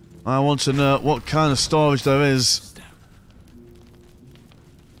 I want to know what kind of storage there is.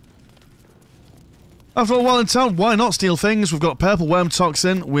 After a while in town, why not steal things? We've got purple worm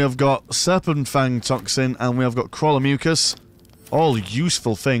toxin, we have got serpent fang toxin, and we have got crawler mucus. All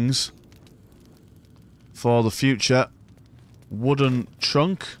useful things for the future. Wooden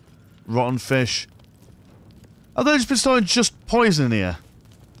trunk, rotten fish. Have they just been storing just poison in here?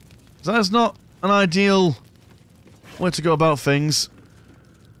 That's not an ideal way to go about things.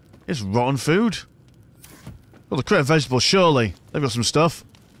 It's rotten food. Well, the crate of vegetables, surely. They've got some stuff.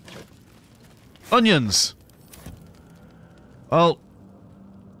 Onions. Well,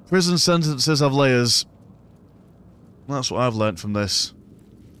 prison sentences have layers. That's what I've learnt from this.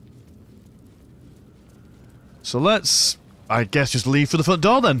 So let's, I guess, just leave for the front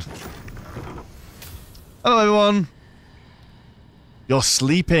door then. Hello, everyone. You're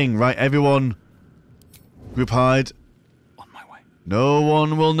sleeping, right, everyone? Group hide. On my way. No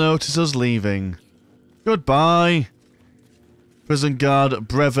one will notice us leaving. Goodbye. Prison guard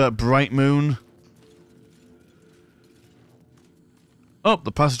Breva Brightmoon. Up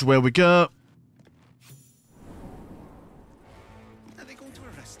the passageway we go. Are they going to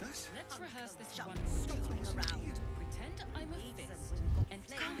arrest us? Let's rehearse this one. Pretend I'm a fist.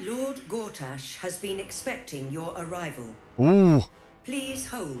 Lord Gortash has been expecting your arrival. Ooh. Please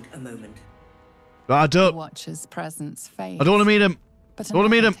hold a moment. I don't. The Watcher's presence fades. I don't want to meet him. But I don't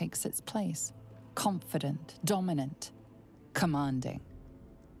want to meet him. Takes its place. Confident, dominant, commanding.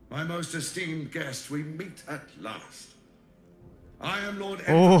 My most esteemed guest, we meet at last. I am Lord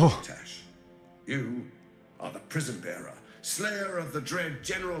Gortash. You are the prison bearer, slayer of the dread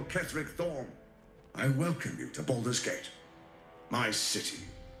General Ketheric Thorm. I welcome you to Baldur's Gate, my city.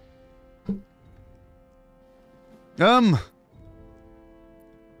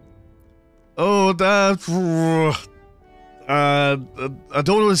 Oh, that. I don't want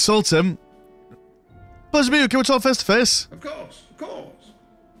to insult him. Pleasure to meet you. Can we talk face to face? Of course, of course.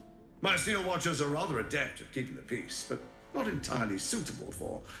 My Steel Watchers are rather adept at keeping the peace, but not entirely suitable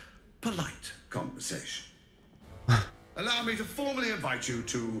for polite conversation. Allow me to formally invite you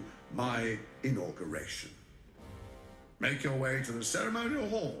to my inauguration. Make your way to the ceremonial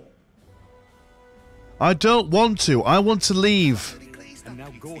hall. I don't want to. I want to leave. And now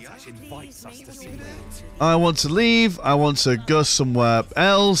Gortash invites us to see them. I want to leave. I want to go somewhere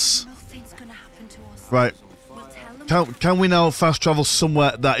else. Right. Can we now fast travel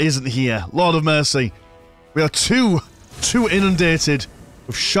somewhere that isn't here? Lord of mercy. We are too inundated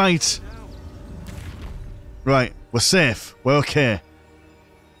with shite. Right. We're safe. We're okay.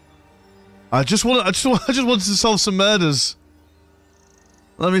 I just wanted to solve some murders.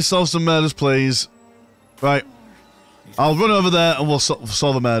 Let me solve some murders, please. Right. I'll run over there and we'll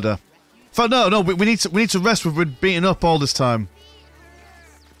solve a murder. In fact, no, we need to rest. We've been beaten up all this time.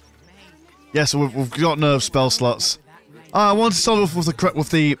 Yes, we've got no spell slots. I want to solve it with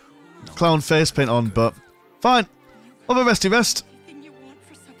the clown face paint on, but fine. Have a resty rest.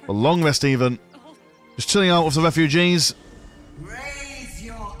 A long rest even. Just chilling out with the refugees. Raise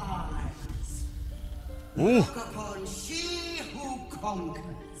your eye. Look upon she who conquers.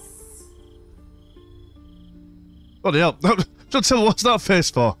 Bloody hell. Don't tell me what's that face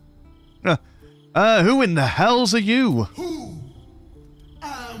for. Who in the hells are you? Who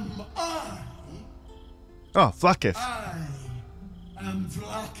am I? Oh, Vlaakith. I am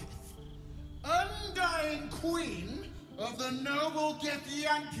Vlaakith, undying queen of the noble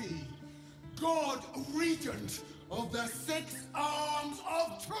Githyanki, god regent of the 6 arms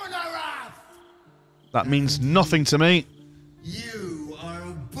of Tunarath. That means nothing to me. You are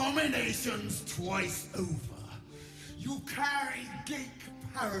abominations twice over. You carry geek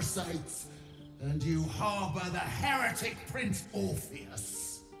parasites, and you harbor the heretic Prince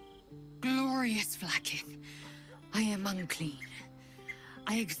Orpheus. Glorious Vlaakith, I am unclean.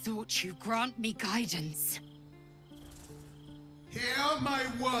 I exhort you, grant me guidance. Hear my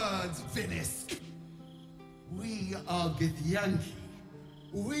words, Vinisk. We are Githyanki.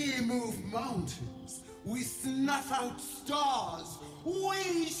 We move mountains. We snuff out stars.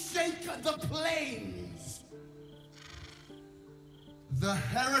 We shake the plains. The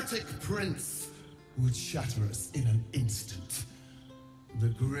heretic prince would shatter us in an instant. The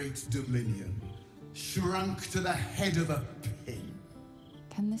great dominion shrunk to the head of a pin.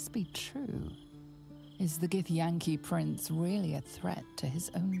 Can this be true? Is the Githyanki prince really a threat to his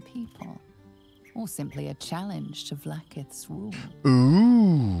own people? Or simply a challenge to Vlaakith's rule?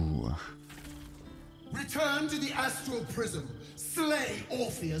 Ooh. Return to the astral prism. Slay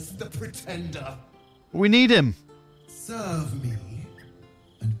Orpheus the pretender. We need him. Serve me,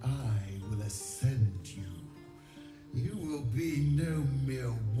 and I will ascend you. You will be no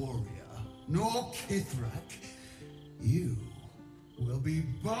mere warrior, nor Kithrak. You will be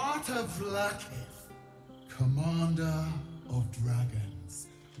Barta Vlaakith, commander of dragons.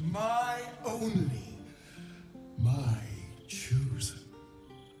 My only, my chosen.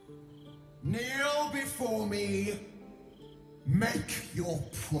 Kneel before me. Make your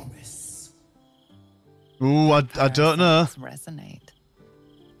promise. Ooh, I don't know. Resonate.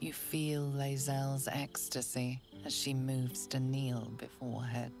 You feel Lae'zel's ecstasy as she moves to kneel before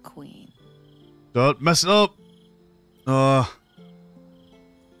her queen. Don't mess it up.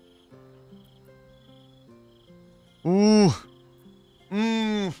 Ooh.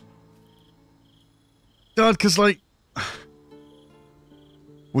 God, because, like,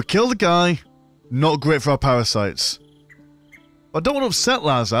 we killed a guy. Not great for our parasites. I don't want to upset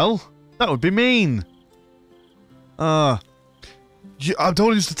Lae'zel. That would be mean. I don't want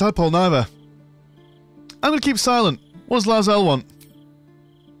to use the tadpole neither. I'm going to keep silent. What does Lae'zel want?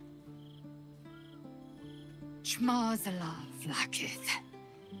 Shmarzallah, Vlaakith.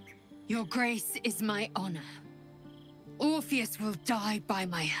 Your grace is my honor. Orpheus will die by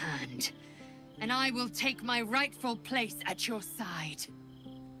my hand, and I will take my rightful place at your side.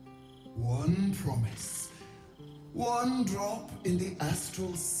 One promise. One drop in the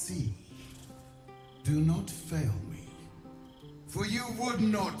astral sea. Do not fail me, for you would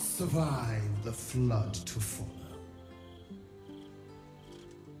not survive the flood to follow.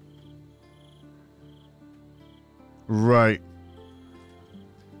 Right.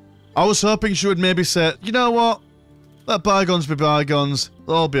 I was hoping she would maybe say, you know what? Let bygones be bygones.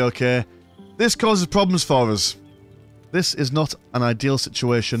 They'll all be okay. This causes problems for us. This is not an ideal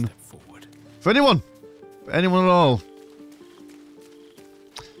situation for anyone. For anyone at all.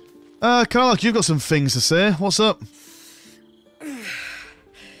 Karlach, you've got some things to say. What's up?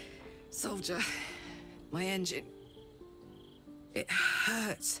 Soldier, my engine. It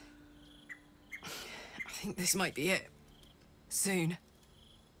hurts. I think this might be it. Soon.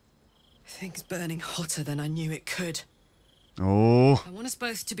 Things burning hotter than I knew it could. Oh. I want us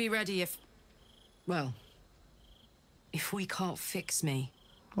both to be ready if... well, if we can't fix me.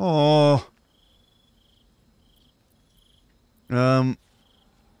 Oh.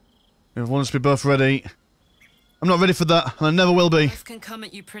 If want us to be both ready. I'm not ready for that, and I never will be. Life can come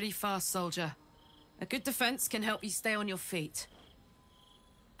at you pretty fast, soldier. A good defense can help you stay on your feet.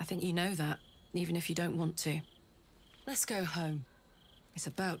 I think you know that, even if you don't want to. Let's go home. It's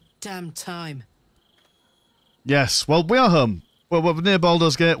about damn time. Yes, well, we are home. We're near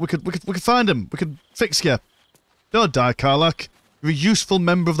Baldur's Gate. We could find him. We could fix you. Don't die, Karlach. You're a useful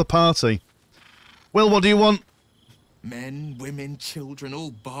member of the party. Will, what do you want? Men, women, children,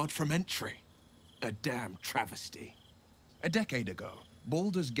 all barred from entry. A damn travesty. A decade ago,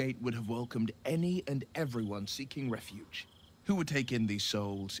 Baldur's Gate would have welcomed any and everyone seeking refuge. Who would take in these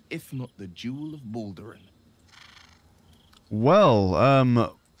souls, if not the Jewel of Baldurin? Well,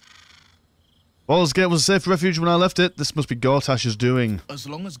 Baldur's Gate was a safe refuge when I left it. This must be Gortash's doing. As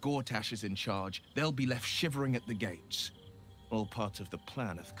long as Gortash is in charge, they'll be left shivering at the gates. All part of the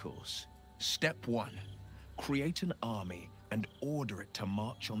plan, of course. Step 1. create an army and order it to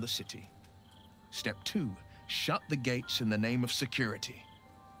march on the city. Step 2, shut the gates in the name of security.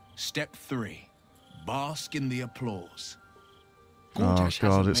 Step 3, bask in the applause. Oh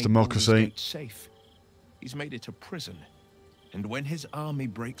God, it's democracy. Safe. He's made it a prison. And when his army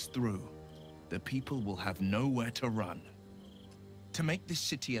breaks through, the people will have nowhere to run. To make this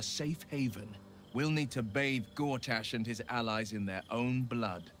city a safe haven, we'll need to bathe Gortash and his allies in their own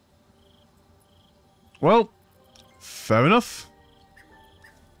blood. Well, fair enough.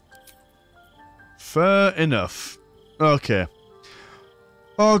 Fair enough. Okay.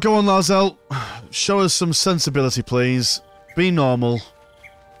 Oh, go on, Lazel. Show us some sensibility, please. Be normal.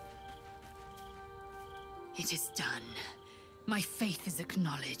 It is done. My faith is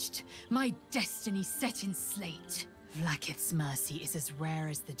acknowledged. My destiny set in slate. Vlaakith's mercy is as rare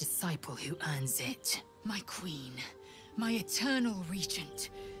as the disciple who earns it. My queen, my eternal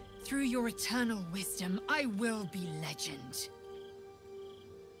regent. Through your eternal wisdom, I will be legend.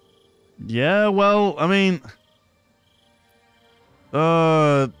 Yeah, well, I mean...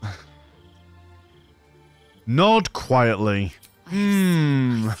 Nod quietly.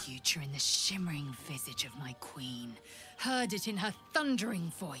 My future in the shimmering visage of my queen. Heard it in her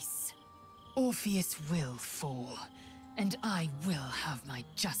thundering voice. Orpheus will fall, and I will have my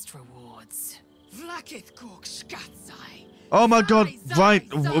just rewards. Vlaakith Gork Shkatsai. Oh my God, right,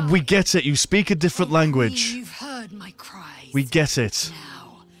 we get it. You speak a different language. You've heard my cries. We get it.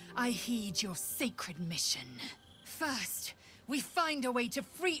 Now, I heed your sacred mission. First, we find a way to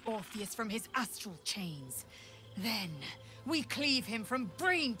free Orpheus from his astral chains. Then, we cleave him from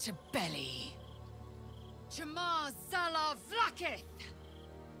brain to belly. Jamar Salar Vlaakith!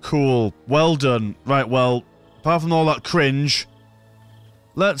 Cool. Well done. Right, well, apart from all that cringe,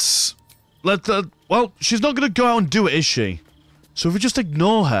 let's... Well, she's not going to go out and do it, is she? So if we just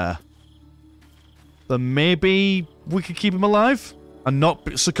ignore her, then maybe we could keep him alive and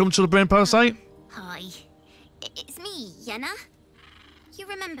not succumb to the brain parasite? Hi. It's me, Yenna. You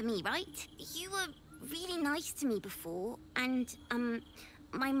remember me, right? You were really nice to me before, and,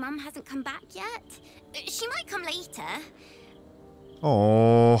 my mum hasn't come back yet. She might come later.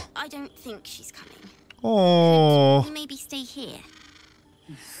 Oh. I don't think she's coming. Oh. Could you maybe stay here?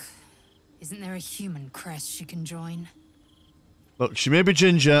 Isn't there a human crest she can join? Look, she may be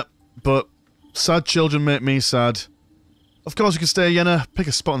ginger, but sad children make me sad. Of course you can stay, Yenna. Pick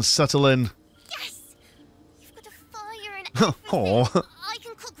a spot and settle in. Yes! You've got a fire and everything. Aw. I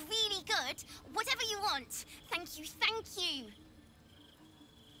can cook really good. Whatever you want. Thank you, thank you.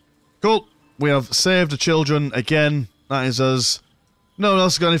 Cool. We have saved the children again. That is us. No one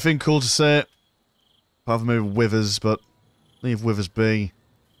else got anything cool to say. Apart from maybe Withers, but leave Withers be.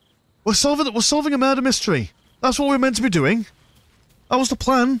 We're solving a murder mystery. That's what we're meant to be doing. That was the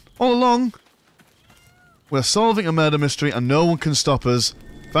plan all along. We're solving a murder mystery and no one can stop us.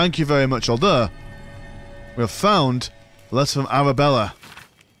 Thank you very much. Although, we have found a letter from Arabella.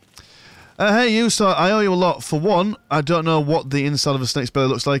 Hey you, so I owe you a lot. For one, I don't know what the inside of a snake's belly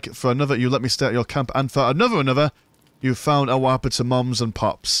looks like. For another, you let me stay at your camp. And for another, you found out what happened to Moms and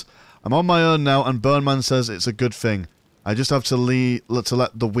Pops. I'm on my own now, and Burnman says it's a good thing. I just have to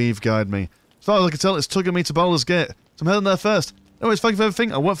let the weave guide me. As far as I can tell, it's tugging me to Baldur's Gate. So I'm heading there first. Anyways, thank you for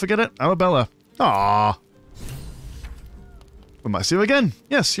everything. I won't forget it. Arabella. Aww. We might see you again.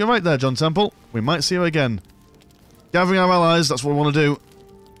 Yes, you're right there, John Temple. We might see you again. Gathering our allies, that's what we want to do.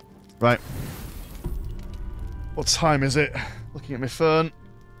 Right. What time is it? Looking at my phone.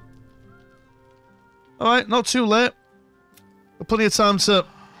 Alright, not too late. Got plenty of time to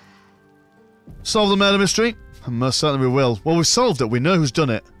solve the murder mystery. And most certainly we will. Well, we solved it. We know who's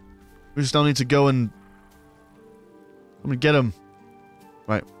done it. We just now need to go and... get him.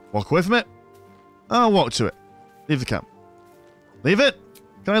 Right. Walk away from it. I'll walk to it. Leave the camp. Leave it?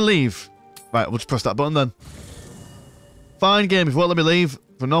 Can I leave? Right, we'll just press that button then. Fine game, if you won't let me leave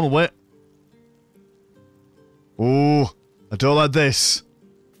for a normal way. Ooh, I don't like this.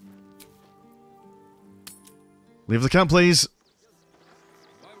 Leave the camp, please.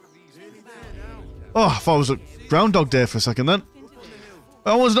 Oh, I thought it was a Groundhog Day for a second then.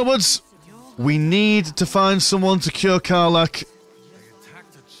 Onwards and upwards. We need to find someone to cure Karlach.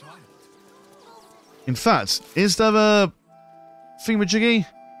 In fact, is there a thingamajiggy?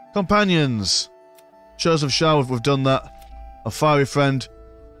 Companions. Shows of Shah, we've done that. A fiery friend.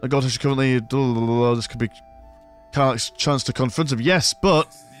 A god who's currently... This could be Karlach's chance to confront him. Yes,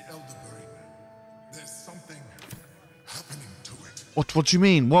 but... What do you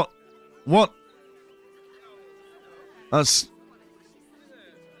mean? What? That's...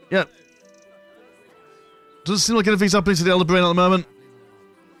 Yeah. Doesn't seem like anything's happening to the Elder Brain at the moment.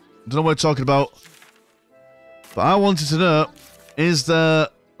 Don't know what we're talking about. But I wanted to know, is there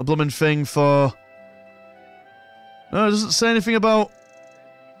a blooming thing for... No, it doesn't say anything about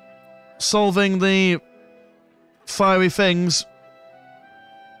solving the fiery things.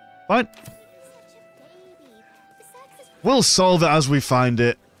 Fine. We'll solve it as we find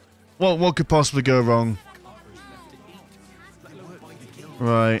it. What could possibly go wrong?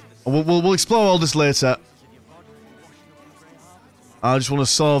 Right. We'll explore all this later. I just want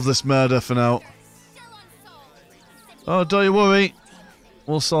to solve this murder for now. Oh, don't you worry.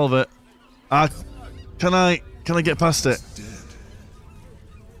 We'll solve it. Can I get past it?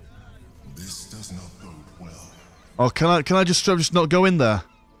 Or can I just not go in there?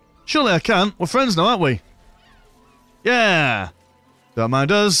 Surely I can. We're friends now, aren't we? Yeah. Don't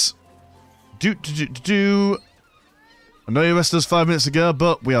mind us. I know you arrested us 5 minutes ago,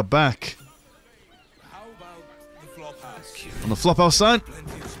 but we are back. On the flophouse side.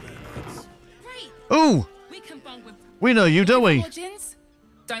 Ooh! We know you, don't we?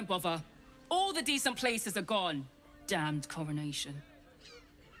 Don't bother. All the decent places are gone. Damned coronation.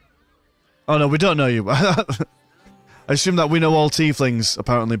 Oh no, we don't know you. I assume that we know all tieflings,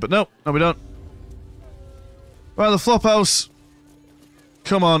 apparently, but no, we don't. Right, the flophouse.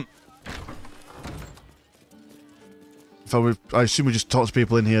 Come on. I assume we just talk to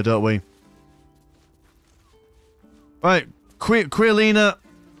people in here, don't we? Right, Queerlina.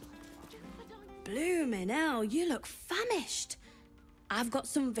 Bloomin' hell, you look famished. I've got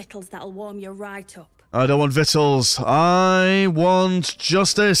some victuals that'll warm you right up. I don't want victuals. I want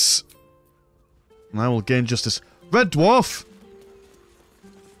justice. And I will gain justice. Red Dwarf.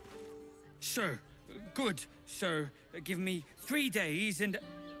 Sure. Good, sir. Give me 3 days and...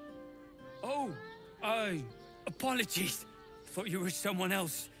 Oh, apologies. Thought you were someone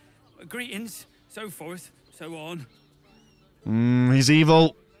else. Greetings, so forth, so on. He's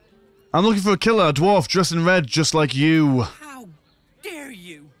evil. I'm looking for a killer, a dwarf dressed in red just like you. How dare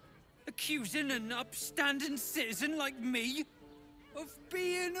you? Accusing an upstanding citizen like me of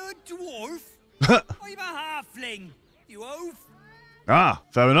being a dwarf? I'm a halfling, you oaf. Ah,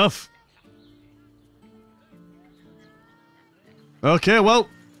 fair enough. Okay, well,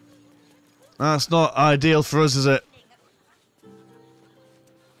 that's not ideal for us, is it?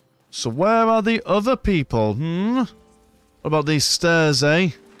 So where are the other people, What about these stairs, eh?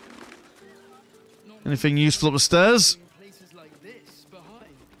 Anything useful up the stairs?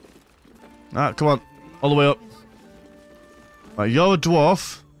 Ah, come on. All the way up. Right, you're a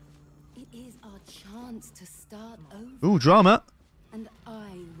dwarf. It is our chance to start over. Ooh, drama. And I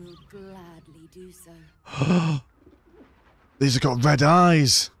will gladly do so. These have got red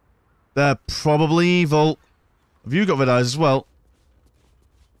eyes. They're probably evil. Have you got red eyes as well?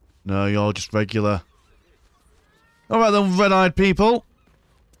 No, you're just regular. Alright then, red-eyed people.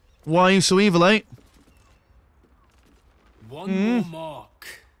 Why are you so evil, eh? One more mark.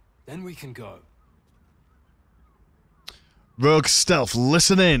 Then we can go. Rogue stealth,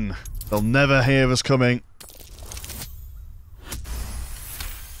 listen in. They'll never hear us coming.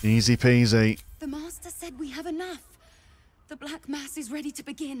 Easy peasy. The Master said we have enough. The Black Mass is ready to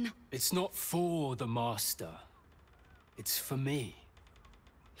begin. It's not for the Master. It's for me.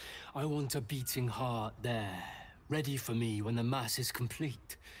 I want a beating heart there, ready for me when the Mass is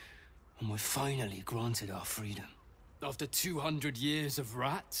complete. And we're finally granted our freedom. After 200 years of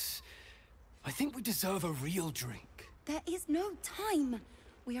rats, I think we deserve a real drink. There is no time.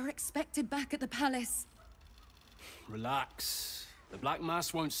 We are expected back at the palace. Relax. The Black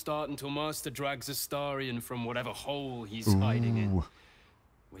Mass won't start until Master drags Astarion from whatever hole he's hiding in.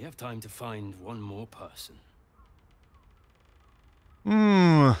 We have time to find one more person.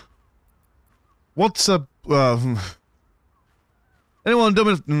 What's a... anyone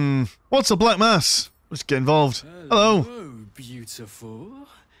doing... what's a Black Mass? Let's get involved. Hello. Hello, beautiful.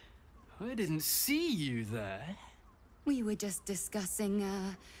 I didn't see you there. We were just discussing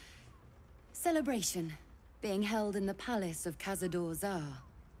a celebration being held in the palace of Khazad-dûr-Zar.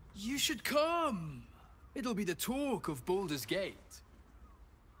 You should come. It'll be the talk of Baldur's Gate.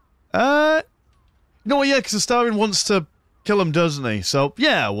 You know what, yeah, because Astarion wants to kill him, doesn't he? So,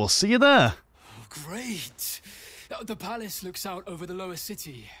 yeah, we'll see you there. Oh, great. The palace looks out over the lower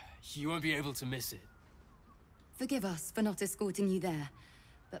city. You won't be able to miss it. Forgive us for not escorting you there,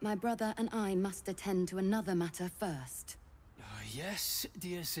 but my brother and I must attend to another matter first. Yes,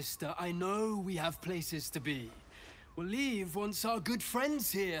 dear sister, I know we have places to be. We'll leave once our good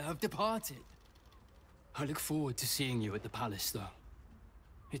friends here have departed. I look forward to seeing you at the palace, though.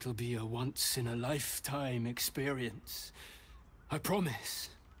 It'll be a once-in-a-lifetime experience. I promise.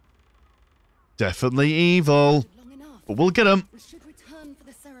 Definitely evil. But we'll get them. We should return for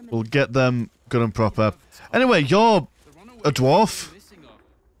the ceremony. We'll get them good and proper. Anyway, you're a dwarf.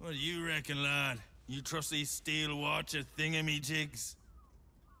 What do you reckon, lad? You trust these steel watcher thingamajigs?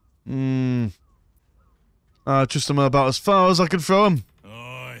 I trust them about as far as I can throw them.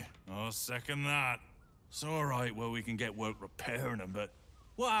 Aye, I'll second that. It's alright where we can get work repairing them, but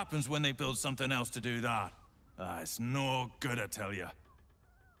what happens when they build something else to do that? It's no good, I tell you.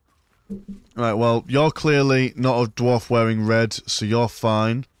 Right, well, you're clearly not a dwarf wearing red, so you're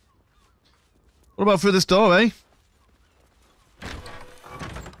fine. What about through this door, eh?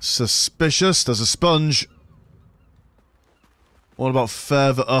 Suspicious. There's a sponge. What about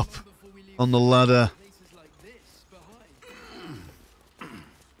further up on the ladder?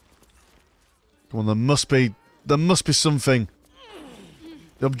 Come on, there must be something.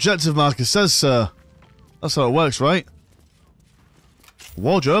 The objective marker says, sir. That's how it works, right?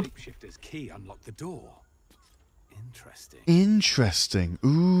 Wardrobe. Shifter's key unlocked the door. Interesting. Interesting.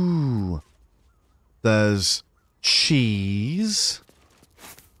 Ooh. There's cheese.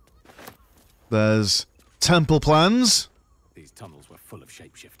 There's temple plans. These tunnels were full of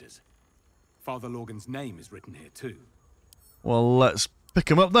shapeshifters. Father Lorgan's name is written here too. Well, let's pick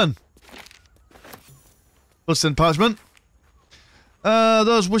him up then. Bustin' parchment.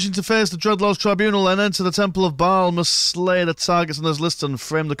 Those wishing to face the Dreadlord's tribunal and enter the Temple of Baal must slay the targets on this list and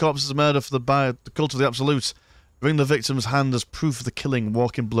frame the corpses of murder for the cult of the Absolute. Bring the victim's hand as proof of the killing,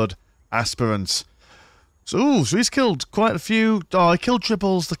 walk in blood, aspirants. So he's killed quite a few. Oh, he killed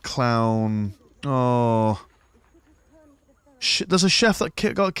Triples the Clown. Oh. There's a chef that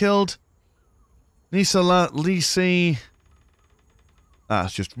got killed. Nisa Lisi.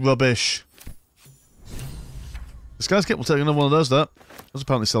 That's just rubbish. This guy's kit will take another one of those, that. Those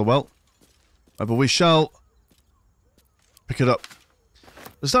apparently sell well. Right, but we shall pick it up.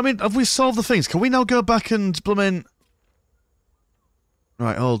 Does that mean, have we solved the things? Can we now go back and blooming...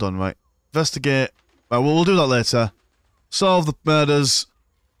 Right, hold on, right. Investigate. Right, well, we'll do that later. Solve the murders.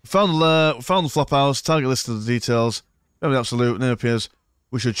 Found the lair, found the flop house, target listed the details. Remember the Absolute, name appears.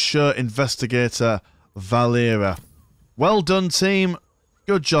 We should show investigator Valera. Well done, team.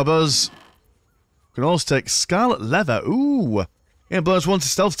 Good job, us. We can also take Scarlet Leather. Ooh. Game Blurs wanted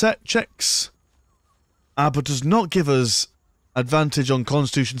stealth checks. But does not give us advantage on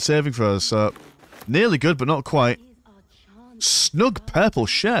Constitution saving throws. So nearly good, but not quite. Snug purple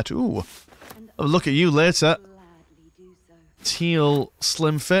shirt. Ooh. I'll look at you later. Teal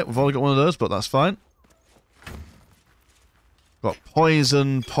slim fit. We've already got one of those, but that's fine. Got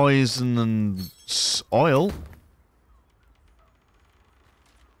poison, and oil.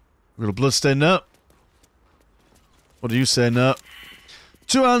 We've got a bloodstain note. What do you say, Nut?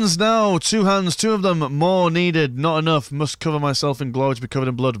 2 hands now. 2 hands. 2 of them. More needed. Not enough. Must cover myself in glory to be covered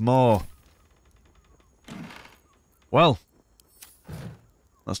in blood. More. Well.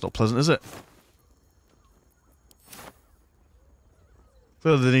 That's not pleasant, is it?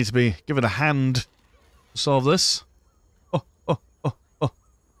 Further, they need to be given a hand to solve this. Oh.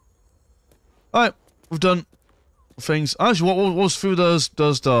 Alright. We've done things. Actually, what was through those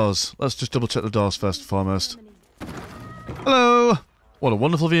doors? Let's just double check the doors first and foremost. Hello! What a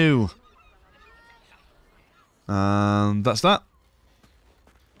wonderful view. And that's that.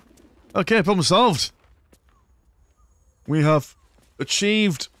 Okay, problem solved. We have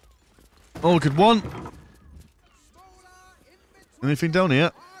achieved all we could want. Anything down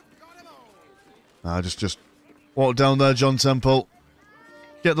here? Just walk down there, John Temple.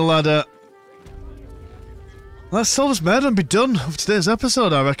 Get the ladder. Let's solve this murder and be done with today's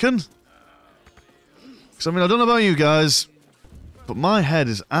episode, I reckon. Because, I mean, I don't know about you guys, but my head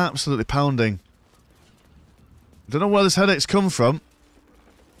is absolutely pounding. I don't know where this headache's come from,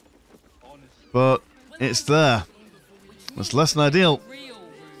 but it's there. It's less than ideal.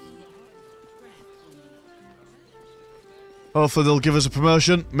 Hopefully they'll give us a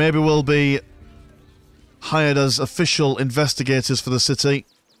promotion. Maybe we'll be hired as official investigators for the city.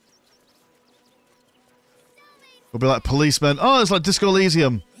 We'll be like policemen. Oh, it's like Disco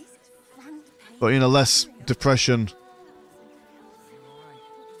Elysium. But, you know, less depression.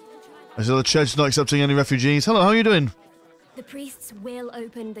 I said the church is not accepting any refugees. Hello, how are you doing? The priests will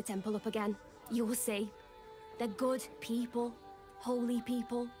open the temple up again. You'll see. They're good people. Holy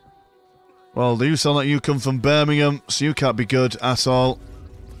people. Well, you sound like you come from Birmingham, so you can't be good at all.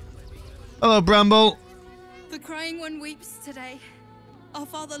 Hello, Bramble. The crying one weeps today. Our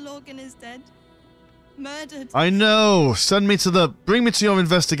father Lorgan is dead. Murdered. I know. Send me to the... Bring me to your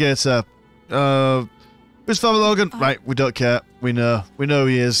investigator. Who's Father Logan? Right, we don't care. We know. We know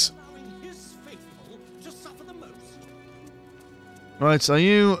he is. Right, are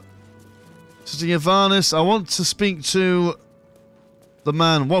you... Sister Yavanis, I want to speak to the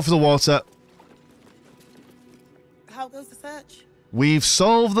man. What for the water? how goes the search? We've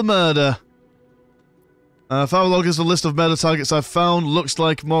solved the murder. Father Log is the list of murder targets I've found. Looks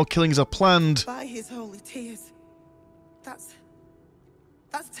like more killings are planned. By his holy tears. That's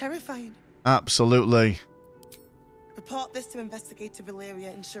terrifying. Absolutely. Report this to Investigator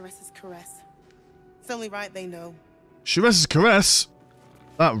Valeria in Sharessa's Caress. It's only right they know. Sharessa's Caress?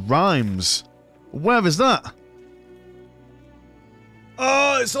 That rhymes. Where is that?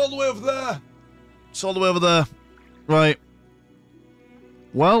 Oh, it's all the way over there. It's all the way over there. Right.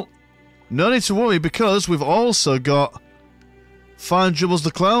 Well, no need to worry because we've also got Find Dribbles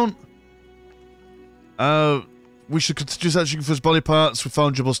the Clown. We should continue searching for his body parts. We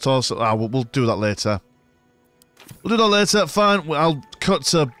found Dribbles' torso. We'll do that later. We'll do that later. Fine. I'll cut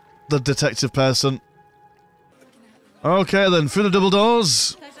to the detective person. Okay, then through the double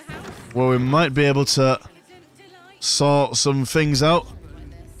doors, where we might be able to sort some things out.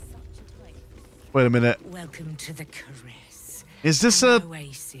 Wait a minute. Welcome to the Caress. Is this a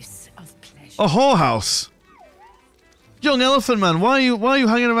oasis of pleasure? a whorehouse? Young Elephant Man, why are you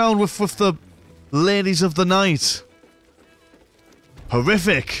hanging around with the ladies of the night?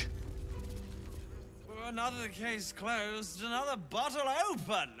 Horrific. Another case closed, another bottle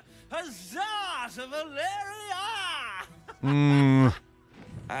open. Huzzah to Valeria!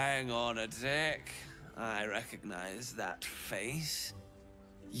 Hang on a tick. I recognize that face.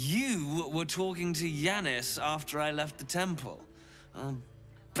 You were talking to Yanis after I left the temple. I'll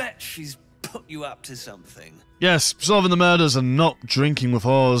bet she's put you up to something. Yes, solving the murders and not drinking with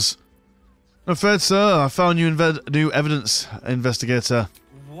whores. I'm afraid, sir, I found new evidence, investigator.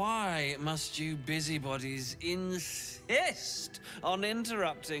 Why must you busybodies insist on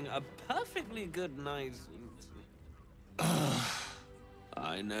interrupting a perfectly good night?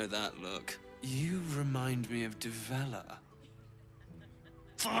 I know that look. You remind me of Devella.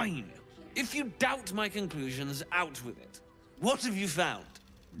 Fine. If you doubt my conclusions, out with it. What have you found?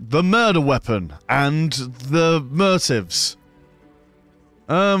 The murder weapon and the motives.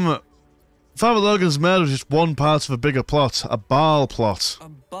 Father Logan's murder was just one part of a bigger plot, a Baal plot. A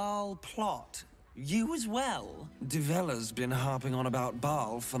Baal plot? You as well? Devella's been harping on about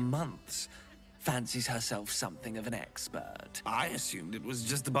Baal for months. Fancies herself something of an expert. I assumed it was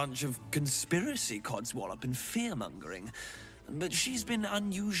just a bunch of conspiracy codswallop and fear-mongering. But she's been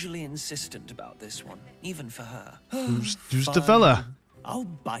unusually insistent about this one, even for her. Who's Devella? I'll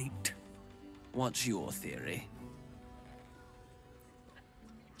bite. What's your theory?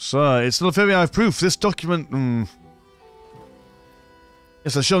 Sir, it's not a theory, I have proof. This document...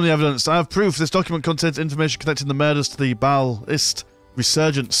 Yes, I've shown the evidence. I have proof. This document contains information connecting the murders to the Baalist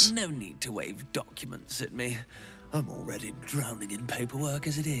resurgence. No need to wave documents at me. I'm already drowning in paperwork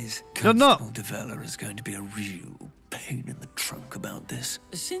as it is. You're not. Constable Devella is going to be a real pain in the trunk about this.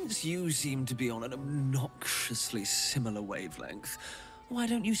 Since you seem to be on an obnoxiously similar wavelength, why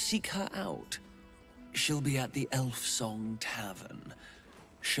don't you seek her out? She'll be at the Elf Song Tavern.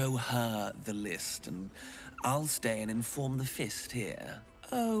 Show her the list, and I'll stay and inform the Fist here.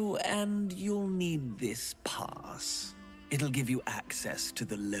 Oh, and you'll need this pass. It'll give you access to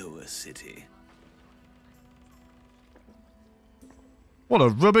the lower city. What a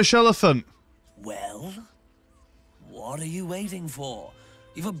rubbish elephant. Well, what are you waiting for?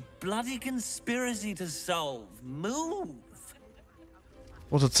 You've a bloody conspiracy to solve. Move!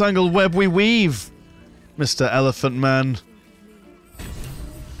 What a tangled web we weave, Mr. Elephant Man.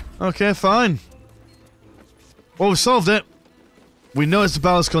 Okay, fine. Well, we've solved it. We know it's the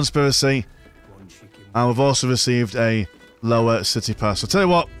Baalist conspiracy. And we've also received a lower city pass. I'll tell you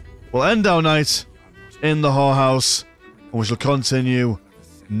what, we'll end our night in the whorehouse. And we shall continue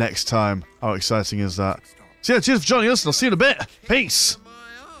next time. How exciting is that? So yeah, cheers for joining us, and I'll see you in a bit. Peace!